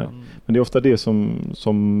 heller. nej. Men det är ofta det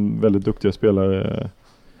som väldigt duktiga spelare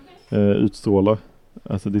utstrålar.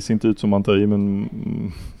 Alltså det ser inte ut som man tar i, men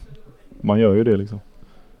man gör ju det liksom.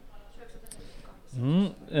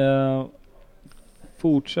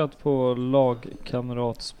 Fortsatt på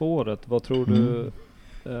lagkamratspåret. Vad tror du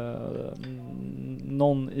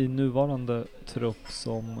någon i nuvarande trupp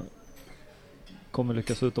som kommer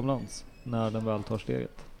lyckas utomlands när den väl tar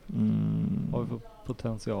steget? Vad har vi för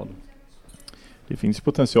potential? Det finns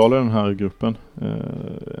potential i den här gruppen.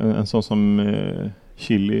 En sån som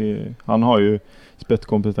Chili, han har ju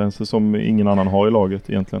spetskompetenser som ingen annan har i laget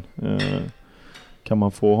egentligen. Kan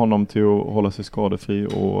man få honom till att hålla sig skadefri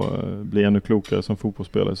och bli ännu klokare som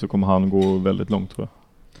fotbollsspelare, så kommer han gå väldigt långt, tror jag.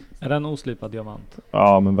 Är det en oslipad diamant?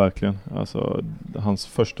 Ja, men verkligen. Alltså, hans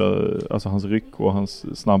ryck och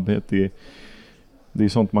hans snabbhet, det är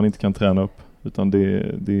sånt man inte kan träna upp. Utan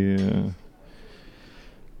det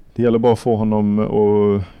gäller bara att få honom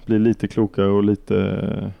att bli lite klokare och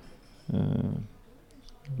lite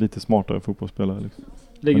smartare fotbollsspelare. Liksom.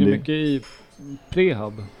 Ligger det mycket i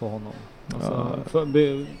prehab på honom? Alltså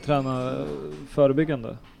träna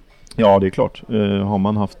förebyggande? Ja, det är klart. Har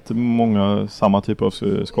man haft många samma typer av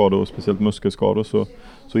skador, speciellt muskelskador,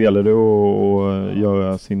 så gäller det att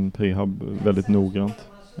göra sin prehab väldigt noggrant.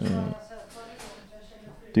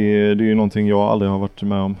 Det är ju någonting jag aldrig har varit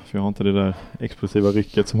med om, för jag har inte det där explosiva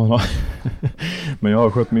rycket som man har. Men jag har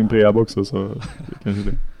skött min prehab också, så det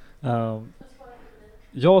kanske det.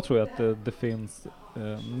 Jag tror att det finns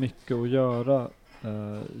mycket att göra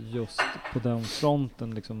just på den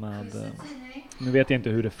fronten liksom med, nu vet jag inte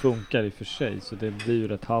hur det funkar i och för sig, så det blir ju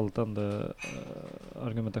rätt haltande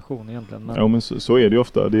argumentation egentligen. Men... Ja, men så är det ju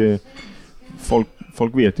ofta.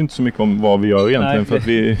 Folk vet ju inte så mycket om vad vi gör egentligen. Nej, för att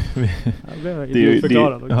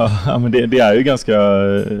men det är ju ganska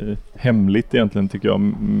hemligt egentligen, tycker jag,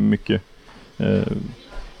 mycket.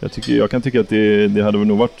 Jag kan tycka att det hade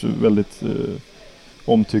nog varit väldigt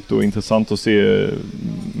omtyckt och intressant att se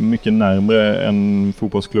mycket närmare en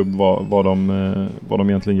fotbollsklubb vad de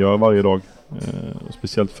egentligen gör varje dag.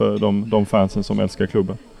 Speciellt för de fansen som älskar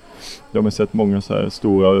klubben. Jag har sett många så här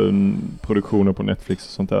stora produktioner på Netflix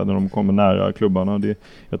och sånt där, när de kommer nära klubbarna.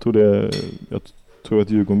 Jag tror att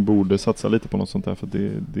Djurgården borde satsa lite på något sånt där, för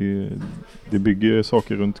det bygger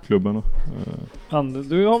saker runt klubben.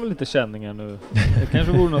 Du har väl lite känningar nu? Det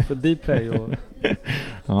kanske vore något för Dplay och...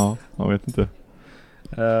 Ja, jag vet inte.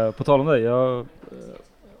 På tal om det, jag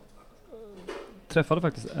träffade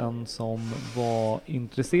faktiskt en som var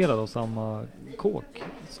intresserad av samma kåk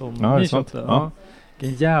som ni köpte. Ja.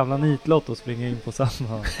 En jävla nitlott att springa in på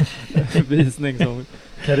samma visning som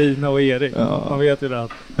Carina och Erik. Ja. Man vet ju det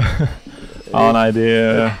att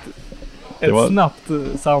det var snabbt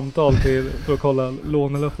samtal för att kolla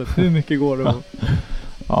lånelöftet. Hur mycket går det?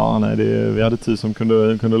 Ja, nej, vi hade 10 som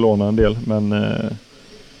kunde låna en del, men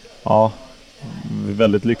vi är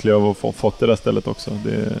väldigt lyckliga över att ha fått det där stället också.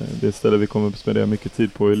 Det är ett ställe vi kommer att spendera mycket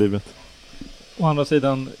tid på i livet. Å andra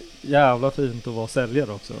sidan, jävla fint att vara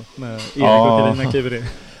säljare också med Erik och Carina Kiveri.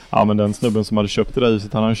 Ja, men den snubben som hade köpt det där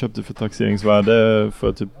huset, han hade köpt det för taxeringsvärde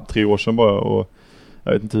för typ 3 år sedan bara, och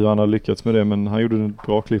jag vet inte hur han hade lyckats med det, men han gjorde en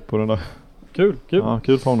bra klipp på den där. Kul. Ja,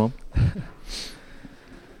 kul för honom.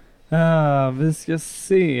 Vi ska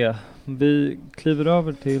se. Vi kliver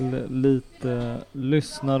över till lite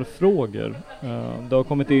lyssnarfrågor. Det har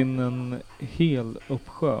kommit in en hel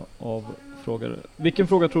uppsjö av frågor. Vilken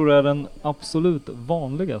fråga tror du är den absolut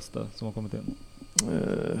vanligaste som har kommit in?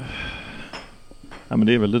 Men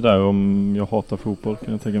det är väl det där om jag hatar fotboll,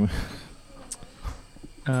 kan jag tänka mig.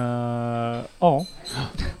 Ja.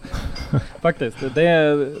 Faktiskt. Det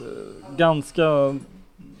är ganska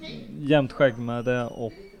jämnt skägg med det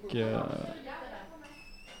och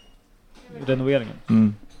renoveringen.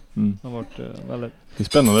 Det har varit väldigt... Det är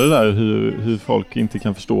spännande det där hur folk inte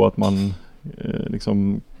kan förstå att man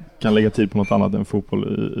liksom kan lägga tid på något annat än fotboll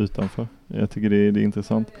utanför. Jag tycker det är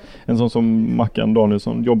intressant. En sån som Mackan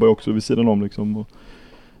Danielsson jobbar också vid sidan om liksom. Och,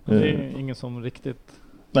 det är ingen som riktigt...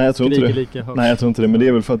 Nej, jag tror inte det. Nej, jag tror inte det, men det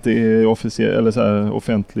är väl för att det är eller så här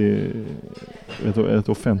ett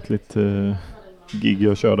offentligt gig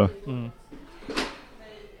jag kör där.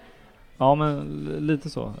 Ja, men lite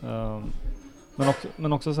så.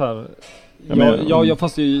 Men också så här.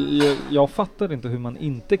 Jag fattar inte hur man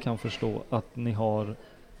inte kan förstå att ni har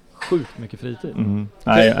sjukt mycket fritid.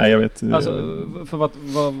 Nej, jag vet. Alltså, för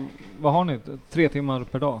vad har ni? 3 timmar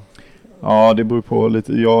per dag? Ja, det beror på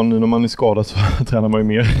lite. Ja, nu när man är skadad så tränar man ju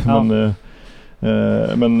mer. Ja.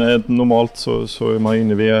 Men normalt så är man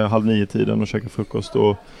inne vid 8:30 och käkar frukost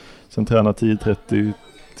och sen tränar 10:30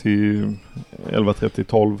 till 11:30,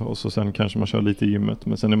 12 och så sen kanske man kör lite i gymmet,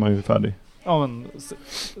 men sen är man ju färdig. Ja, men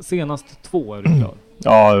senast 2 är du klar.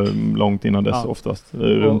 Ja, långt innan dess oftast.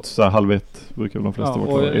 Runt så här 12:30 brukar de flesta vara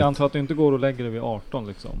klar. Och jag antar att du inte går och lägger dig vid 18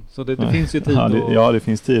 liksom. Så det finns ju tid. Det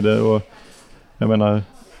finns tider och jag menar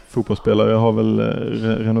fotbollsspelare har väl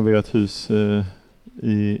renoverat hus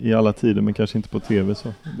i alla tider, men kanske inte på tv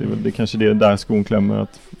så. Det är kanske det där skon klämmer,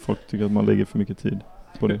 att folk tycker att man lägger för mycket tid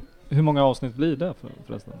på det. Hur många avsnitt blir det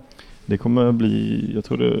förresten? Det kommer bli,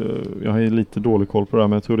 jag har lite dålig koll på det här,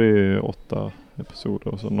 men jag tror det är 8 episoder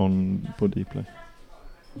och så någon på Dplay.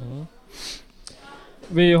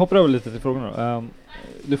 Vi hoppar över lite till frågorna då.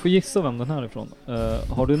 Du får gissa vem den här är ifrån.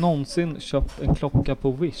 Har du någonsin köpt en klocka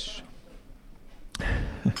på Wish?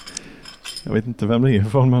 Jag vet inte vem det är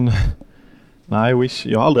ifrån, men nej, Wish.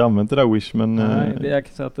 Jag har aldrig använt det där Wish, men nej, det är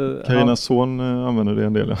så att Karinas son använder det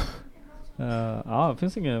en del. Det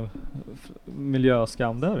finns ingen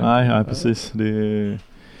miljöskam där. Nej, precis.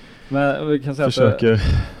 Men vi kan säga försöker.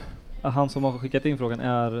 Att han som har skickat in frågan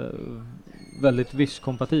är väldigt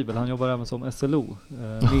Wish-kompatibel. Han jobbar även som SLO.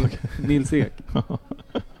 Nils Ek.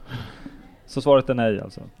 Så svaret är nej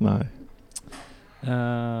alltså. Nej.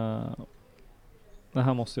 Det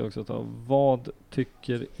här måste jag också ta. Vad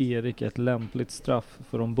tycker Erik är ett lämpligt straff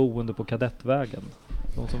för de boende på Kadettvägen?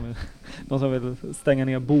 De som vill stänga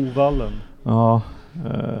ner Bovallen. Ja,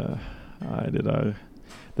 nej, det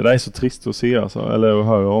där är så trist att se alltså, eller att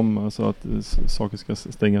höra om, alltså, att saker ska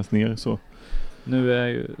stängas ner så.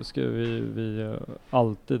 Nu ska vi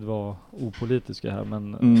alltid vara opolitiska här,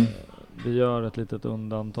 men vi gör ett litet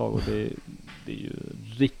undantag och det är ju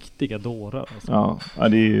riktiga dårar alltså. Ja,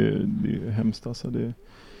 det är ju hemskt alltså.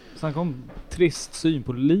 Sen kom trist syn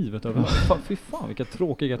på livet över. Fy fan vilka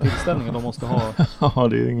tråkiga tillställningar de måste ha. Ja,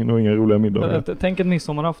 det är inga roliga middagar. Tänk en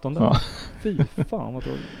midsommarafton där. Ja. Fy fan vad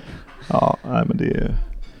tråkigt. Ja, nej, men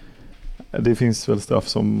det finns väl straff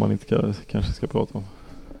som man inte kanske ska prata om.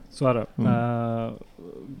 Så är det.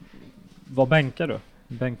 Vad bänkar du?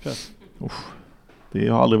 Bänkpress? Det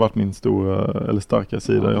har aldrig varit min stora eller starka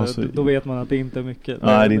sida. Ja, då vet man att det inte är mycket.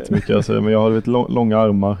 Nej, det är inte mycket. Alltså, men jag har långa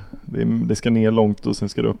armar. Det ska ner långt och sen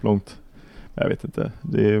ska det upp långt. Jag vet inte.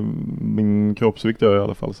 Det är min kroppsvikt gör i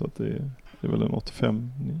alla fall, så att det är väl en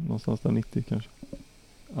 85, någonstans där 90 kanske.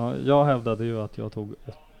 Ja, jag hävdade ju att jag tog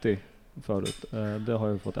 80 förut. Det har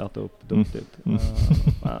jag fått äta upp duktigt.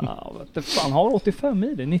 Fan, har 85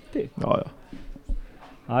 i det? 90? Ja.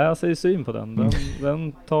 Ja, jag säger syn på den.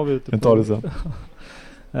 Den tar vi ut. Den tar det sen.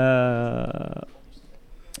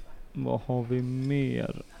 Vad har vi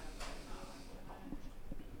mer?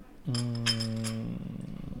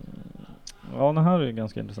 Ja, den här är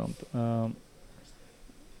ganska intressant.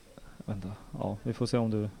 Vänta. Ja, vi får se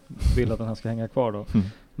om du vill att den här ska hänga kvar då.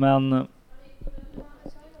 Men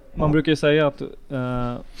man brukar ju säga att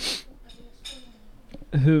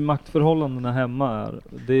hur maktförhållandena hemma är,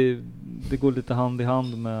 det går lite hand i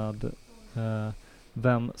hand med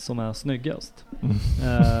vem som är snyggast.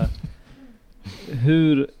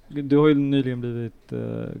 Du har ju nyligen blivit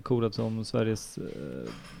korad som Sveriges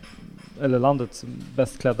eller landets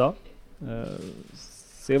bäst klädda.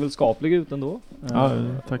 Ser väl skaplig ut ändå. Ja,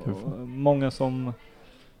 tack. Många som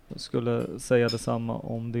skulle säga detsamma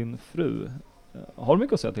om din fru. Har du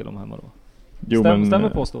mycket att säga till om hemma då? Stämmer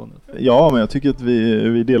påståendet? Ja, men jag tycker att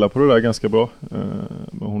vi delar på det där ganska bra.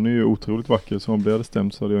 Men hon är ju otroligt vacker, så om det hade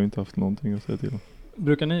stämt så hade jag inte haft någonting att säga till om.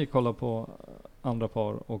 Brukar ni kolla på andra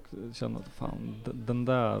par och känna att fan, den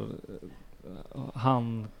där,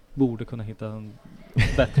 han borde kunna hitta en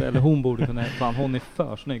bättre, eller hon borde kunna, fan, hon är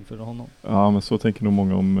för snygg för honom? Ja, men så tänker nog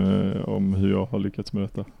många om hur jag har lyckats med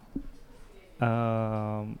detta.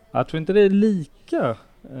 Jag tror inte det är lika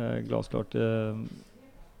glasklart.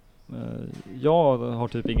 Jag har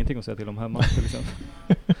typ ingenting att säga till om hemma till exempel.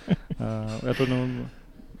 Och jag tror nog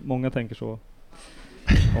många tänker så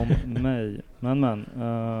om mig. Men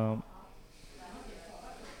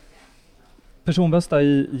personbästa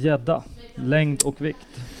i gädda, längd och vikt.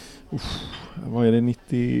 Vad är det?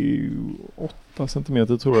 98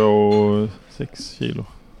 centimeter tror jag och 6 kilo.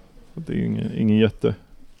 Det är ingen jätte.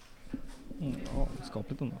 Ja,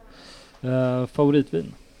 skapligt ändå.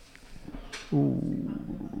 Favoritvin?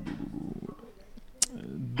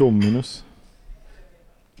 Dominus.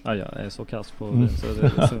 Ja, jag är så kass på det.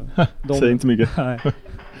 Så Säg inte mycket. Nej.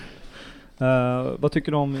 Vad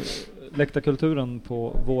tycker du om läktarkulturen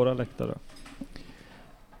på våra läktare?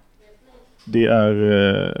 Det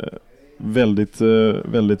är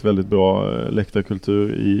väldigt bra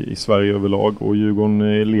läktarkultur i Sverige överlag, och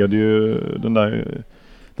Djurgården leder ju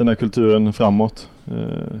den där kulturen framåt.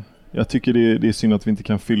 Jag tycker det är synd att vi inte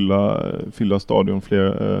kan fylla stadion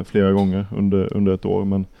flera gånger under ett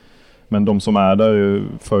år, men de som är där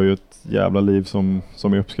för ju ett jävla liv som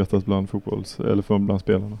är uppskattat bland bland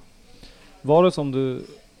spelarna. Var det som du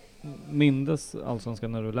mindes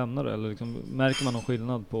Allsvenskan när du lämnade, eller liksom, märker man någon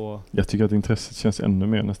skillnad på? Jag tycker att intresset känns ännu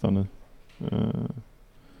mer nästan nu.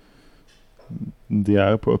 Det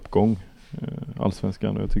är på uppgång,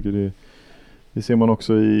 Allsvenskan, och jag tycker det ser man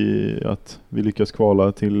också i att vi lyckas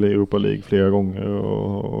kvala till Europa League flera gånger,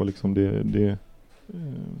 och liksom det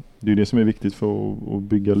är det som är viktigt för att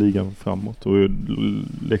bygga ligan framåt, och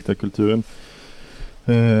läktarkulturen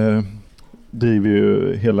driver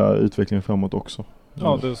ju hela utvecklingen framåt också.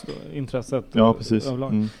 Ja, det är intresset. Ja, precis.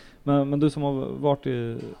 Men du som har varit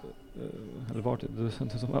du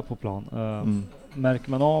som är på plan,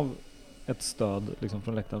 märker man av ett stöd liksom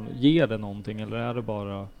från läktaren? Ger det någonting, eller är det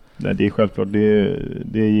bara... Nej, det är självklart.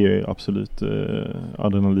 Det ger absolut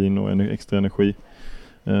adrenalin och extra energi.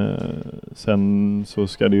 Sen så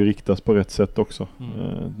ska det ju riktas på rätt sätt också,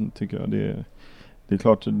 tycker jag. Det är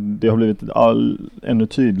klart, det har blivit ännu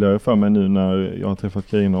tydligare för mig nu när jag har träffat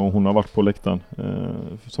Carina och hon har varit på läktaren,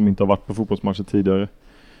 som inte har varit på fotbollsmatcher tidigare,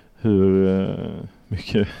 hur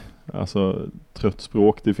mycket trött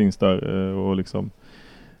språk det finns där, och liksom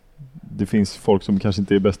det finns folk som kanske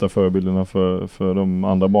inte är bästa förebilderna för de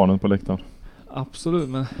andra barnen på läktaren. Absolut,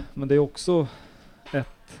 men det är också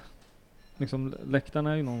liksom,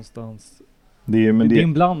 läktarna är ju någonstans det är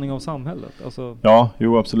en blandning av samhället. Alltså, ja,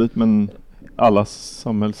 jo absolut, men alla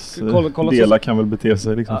samhällsdelar kan väl bete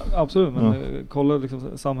sig liksom. Absolut, men kolla liksom,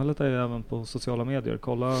 samhället är ju även på sociala medier.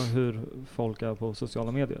 Kolla hur folk är på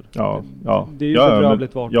sociala medier. Det är ju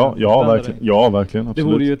bedrövligt vart. Ja, verkligen, absolut. Det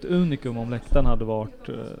vore ju ett unikum om läktaren hade varit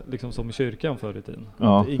liksom som i kyrkan förr i tiden.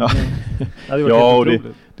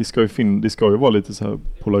 Det ska ju vara lite så här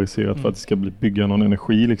polariserat för att det ska bygga någon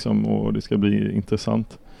energi liksom, och det ska bli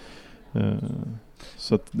intressant.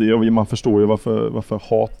 Så att man förstår ju varför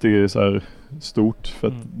hat är så här stort, för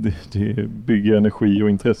att det bygger energi och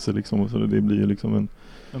intresse liksom, och så det blir liksom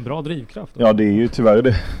en bra drivkraft. Ja, det är ju tyvärr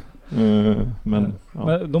det. Men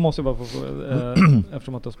då måste jag bara få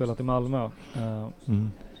eftersom att du har spelat i Malmö,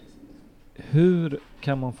 hur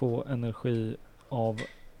kan man få energi av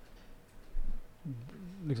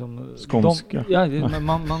liksom skånska? Men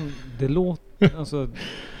man det låter alltså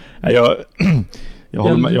Jag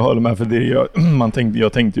håller med, för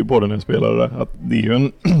jag tänkte ju på det när jag spelade där, att det är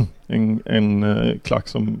ju en klack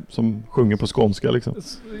som sjunger på skånska liksom.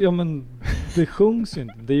 Ja, men det sjungs ju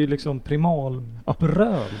inte. Det är ju liksom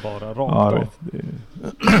primalbröl bara rakt av.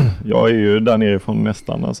 Jag är ju där nere från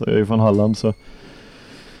nästan, alltså jag är ju från Halland, så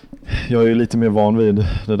jag är ju lite mer van vid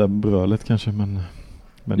det där brölet kanske, men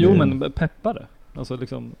men peppare. Alltså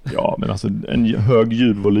liksom. Ja, men alltså en hög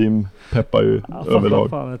ljudvolym peppar ju överlag.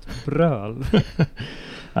 Fan, ett bröl.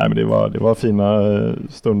 Nej, men det var fina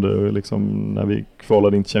stunder liksom, när vi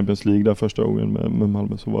kvalade in till Champions League där första gången med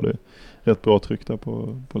Malmö, så var det rätt bra tryck där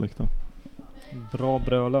på läktaren. Bra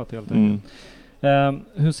brölat helt enkelt.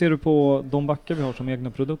 Hur ser du på de backar vi har som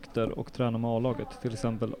egna produkter och tränar med A-laget, till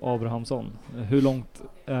exempel Abrahamsson? Hur långt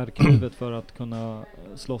är klivet för att kunna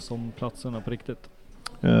slåss om platserna på riktigt?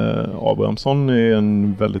 Abrahamsson är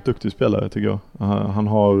en väldigt duktig spelare, tycker jag. Han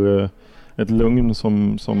har ett lugn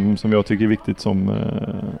som jag tycker är viktigt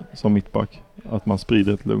som mittback, att man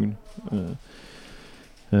sprider ett lugn.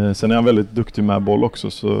 Sen är han väldigt duktig med boll också,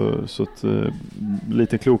 så att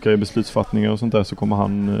lite klokare beslutsfattningar och sånt där, så kommer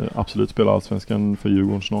han absolut spela Allsvenskan för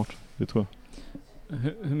Djurgården snart, det tror jag.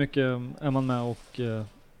 Hur mycket är man med och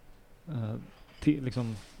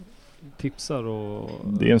liksom tipsar? Och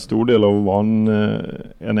det är en stor del av att vara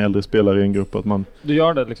en äldre spelare i en grupp, att man... Du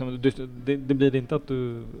gör det liksom, det blir inte att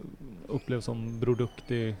du upplevs som Bror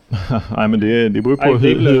Duktig? Nej, men det beror på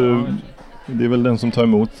hur det är väl den som tar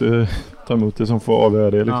emot det som får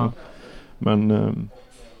avgöra det liksom. Men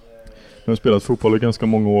jag har spelat fotboll i ganska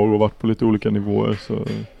många år och varit på lite olika nivåer, så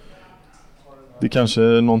det är kanske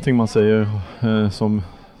någonting man säger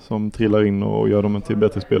som trillar in och gör dem till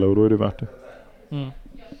bättre spelare, och då är det värt det.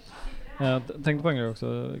 Jag tänkte på en grej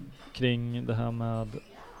också kring det här med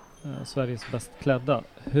Sveriges bäst klädda.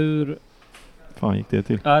 Hur fan gick det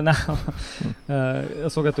till?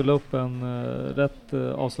 Jag såg att du la upp en rätt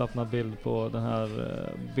avslappnad bild på den här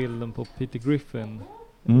bilden på Peter Griffin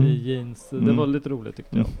i jeans. Det var lite roligt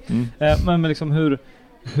tyckte jag. Men liksom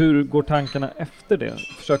hur går tankarna efter det?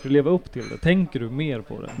 Försöker du leva upp till det? Tänker du mer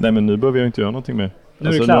på det? Nej, men nu behöver jag inte göra någonting mer. Nu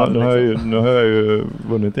är det klart, nu har jag ju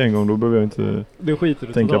vunnit en gång, då behöver jag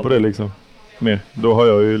inte tänka på det liksom mer. Då har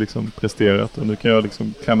jag ju liksom presterat och nu kan jag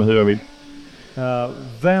liksom klämma hur jag vill.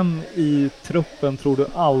 Vem i truppen tror du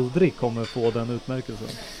aldrig kommer få den utmärkelsen?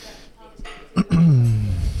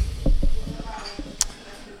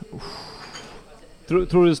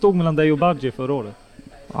 Tror du det stod mellan dig och Badji förra året?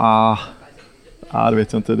 Det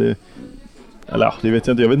vet jag inte. Det vet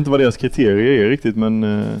jag inte. Jag vet inte vad deras kriterier är riktigt, men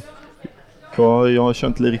jag har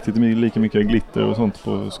känt riktigt lika mycket glitter och sånt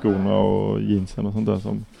på skorna och jeansen och sånt där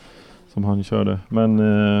som han körde.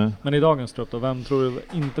 Men i dagens trupp då, vem tror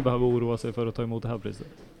du inte behöver oroa sig för att ta emot det här priset?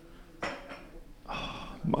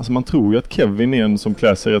 Alltså man tror ju att Kevin är en som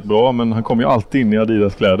klär sig rätt bra, men han kommer ju alltid in i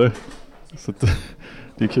Adidas kläder. Så att,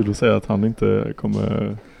 det är kul att säga att han inte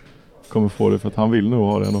kommer få det, för att han vill nog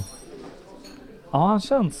ha det ändå. Ja, han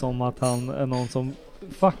känns som att han är någon som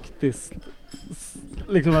faktiskt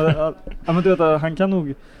liksom, men du vet, han kan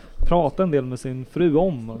nog prata en del med sin fru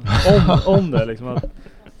om det liksom att,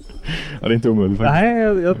 ja, det är inte omöjligt faktiskt. Nej,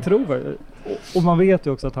 jag tror det. Och man vet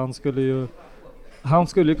ju också att han skulle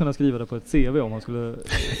ju kunna skriva det på ett CV om han skulle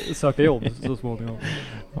söka jobb så småningom.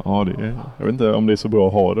 Ja, jag vet inte om det är så bra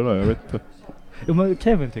att ha det där, jag vet inte. Jo, men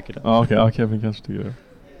Kevin tycker det. Ja, okej. Ja, Kevin kanske tycker det.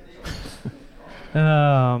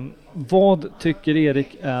 Vad tycker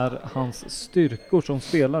Erik är hans styrkor som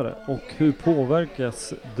spelare och hur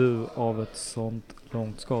påverkas du av ett sånt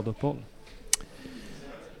långt skadeuppehåll?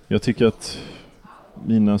 Jag tycker att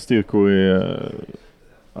mina styrkor är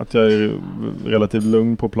att jag är relativt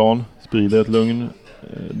lugn på plan, sprider ett lugn.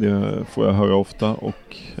 Det får jag höra ofta,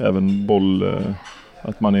 och även boll,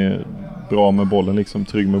 att man är bra med bollen, liksom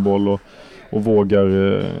trygg med boll och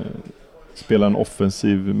vågar spela en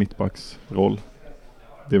offensiv mittbacksroll.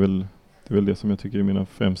 Det är väl det som jag tycker är mina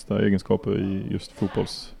främsta egenskaper i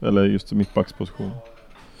just mittbacksposition.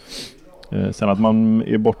 Sen att man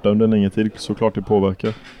är borta under en längre tid, såklart det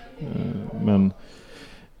påverkar. Men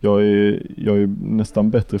jag är nästan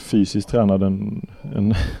bättre fysiskt tränad än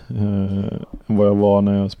vad jag var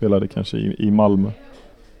när jag spelade kanske i Malmö.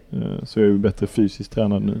 Så jag är ju bättre fysiskt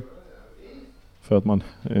tränad nu. För att man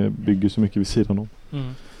bygger så mycket vid sidan om.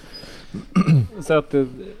 Så att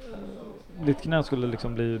ditt knä skulle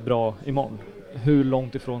liksom bli bra imorgon. Hur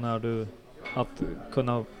långt ifrån är du att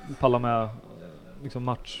kunna palla med liksom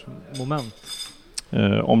matchmoment?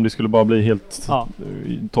 Om det skulle bara bli helt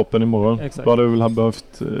i toppen imorgon. Exakt. Då hade jag väl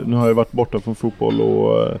behövt, nu har jag varit borta från fotboll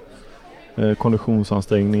och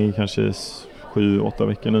konditionsansträngning i kanske 7-8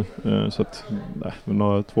 veckor nu. Så att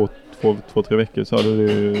några 2-3 veckor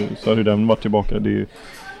så hade den varit tillbaka.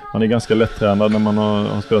 Man är ganska lättränad när man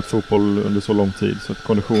har spelat fotboll under så lång tid. Så att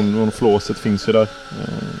konditionen och flåset finns ju där.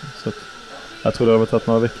 Så att jag tror det har tagit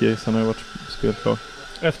några veckor sen har jag varit spelklar.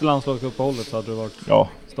 Efter landslagsuppehållet så hade du varit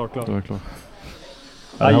startklar? Ja, det var klart.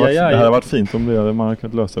 Det hade varit fint om man hade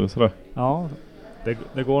kunnat lösa det sådär. Ja,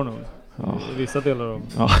 det går nog. Ja. I vissa delar av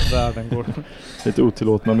världen går det. Lite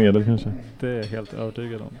otillåtna medel kanske. Det är helt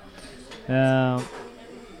övertygad om.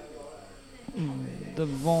 Det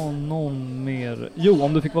var någon mer. Jo,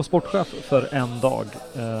 om du fick vara sportchef för en dag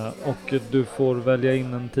och du får välja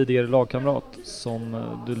in en tidigare lagkamrat som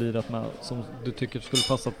du lirat med, som du tycker skulle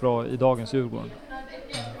passat bra i dagens Djurgården.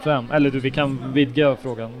 Vem? Eller vi kan vidga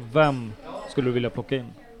frågan. Vem skulle du vilja plocka in?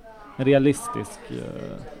 En realistisk...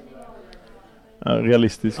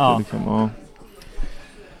 realistisk liksom, ja.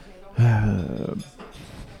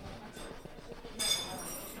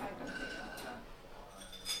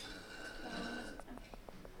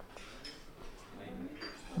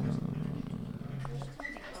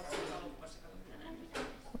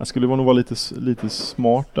 Jag skulle nog vara lite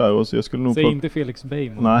smart där, och så jag skulle nog säg inte Felix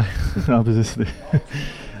Beijmo. Nej, ja, precis det. Nej,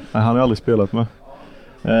 han har aldrig spelat med.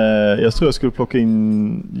 Jag tror jag skulle plocka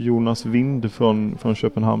in Jonas Wind från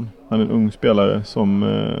Köpenhamn. Han är en ung spelare som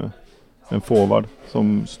en forward,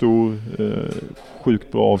 som stor,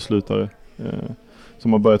 sjukt bra avslutare.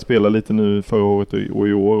 Som har börjat spela lite nu förra året och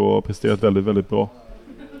i år och har presterat väldigt, väldigt bra.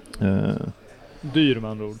 Dyr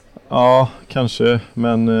med andra ord. Ja, kanske,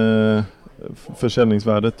 men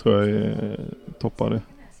försäljningsvärdet tror jag är toppade.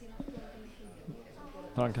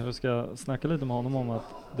 Han kanske ska snacka lite med honom om att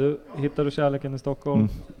du hittar du kärleken i Stockholm.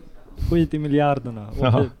 Skit i miljarderna.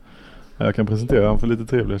 Ja, jag kan presentera han för lite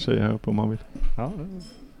trevliga tjejer här uppe om han vill. Ja,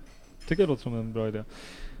 tycker jag låter som en bra idé.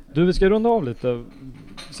 Du, vi ska runda av lite.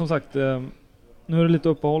 Som sagt, nu är det lite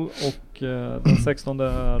uppehåll och den 16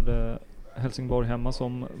 är det Helsingborg hemma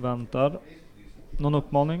som väntar. Någon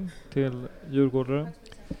uppmaning till djurgårdare?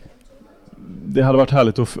 det hade varit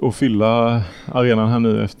härligt att fylla arenan här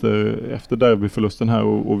nu efter derbyförlusten här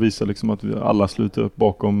och visa liksom att vi alla sluter upp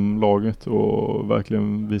bakom laget och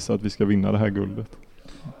verkligen visa att vi ska vinna det här guldet.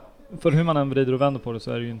 För hur man än vrider och vänder på det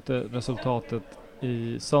så är det ju inte resultatet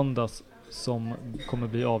i söndags som kommer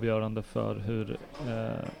bli avgörande för hur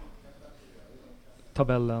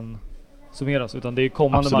tabellen summeras, utan det är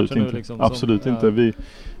kommande matcher nu liksom. Absolut inte. Vi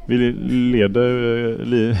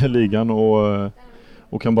leder ligan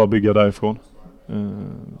och kan bara bygga därifrån.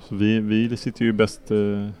 Så vi sitter ju i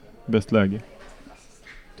bäst läge.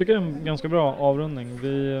 Tycker det är en ganska bra avrundning.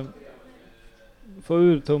 Vi får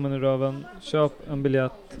ur tummen i röven, köp en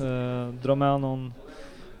biljett, dra med någon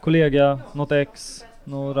kollega, något ex,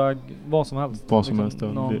 någon ragg, vad som helst. Vad som helst,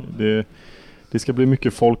 ja. Det ska bli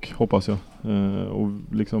mycket folk, hoppas jag. Och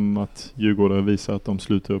liksom att Djurgårdare visar att de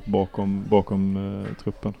sluter upp bakom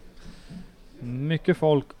truppen. Mycket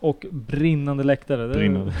folk och brinnande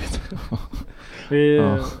läktare.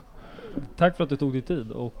 Tack för att du tog dig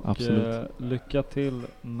tid och lycka till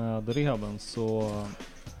med rehaben, så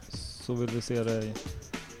vill vi se dig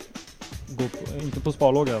gå inte på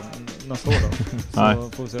sparlåga nästa år då. Så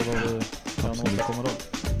får vi se vad vi kan åstadkomma då.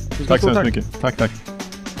 Tack så hemskt mycket. Tack.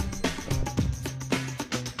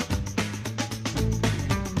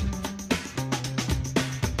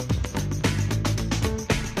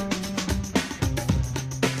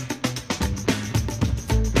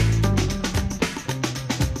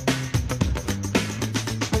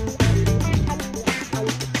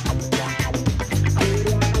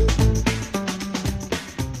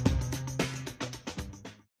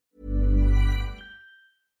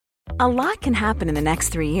 A lot can happen in the next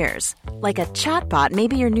 3 years. Like a chatbot may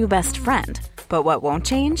be your new best friend. But what won't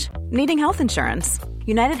change? Needing health insurance.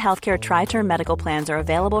 United Healthcare Tri-Term Medical Plans are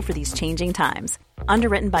available for these changing times.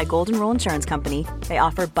 Underwritten by Golden Rule Insurance Company, they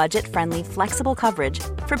offer budget-friendly, flexible coverage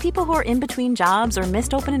for people who are in between jobs or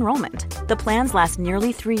missed open enrollment. The plans last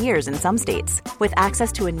nearly 3 years in some states, with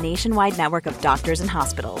access to a nationwide network of doctors and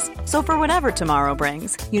hospitals. So for whatever tomorrow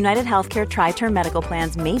brings, United Healthcare Tri-Term Medical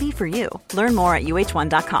Plans may be for you. Learn more at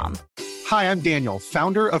uh1.com. Hi, I'm Daniel,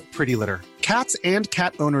 founder of Pretty Litter. Cats and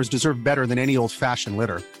cat owners deserve better than any old-fashioned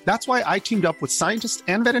litter. That's why I teamed up with scientists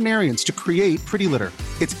and veterinarians to create Pretty Litter.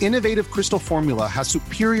 Its innovative crystal formula has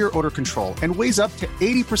superior odor control and weighs up to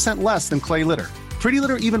 80% less than clay litter. Pretty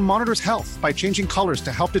Litter even monitors health by changing colors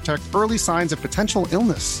to help detect early signs of potential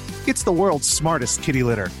illness. It's the world's smartest kitty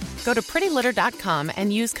litter. Go to prettylitter.com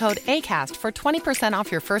and use code ACAST for 20%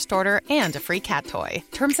 off your first order and a free cat toy.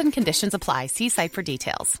 Terms and conditions apply. See site for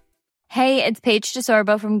details. Hey, it's Paige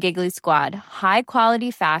DeSorbo from Giggly Squad. High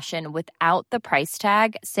quality fashion without the price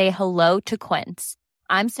tag. Say hello to Quince.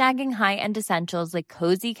 I'm snagging high-end essentials like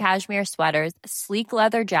cozy cashmere sweaters, sleek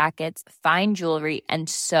leather jackets, fine jewelry, and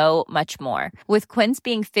so much more. With Quince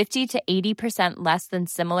being 50 to 80% less than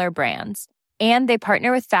similar brands. And they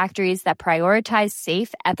partner with factories that prioritize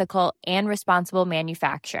safe, ethical, and responsible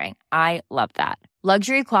manufacturing. I love that.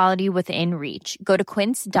 Luxury quality within reach. Go to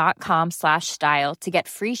quince.com/style to get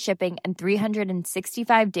free shipping and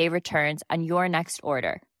 365-day returns on your next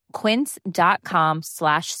order.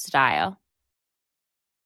 Quince.com/style.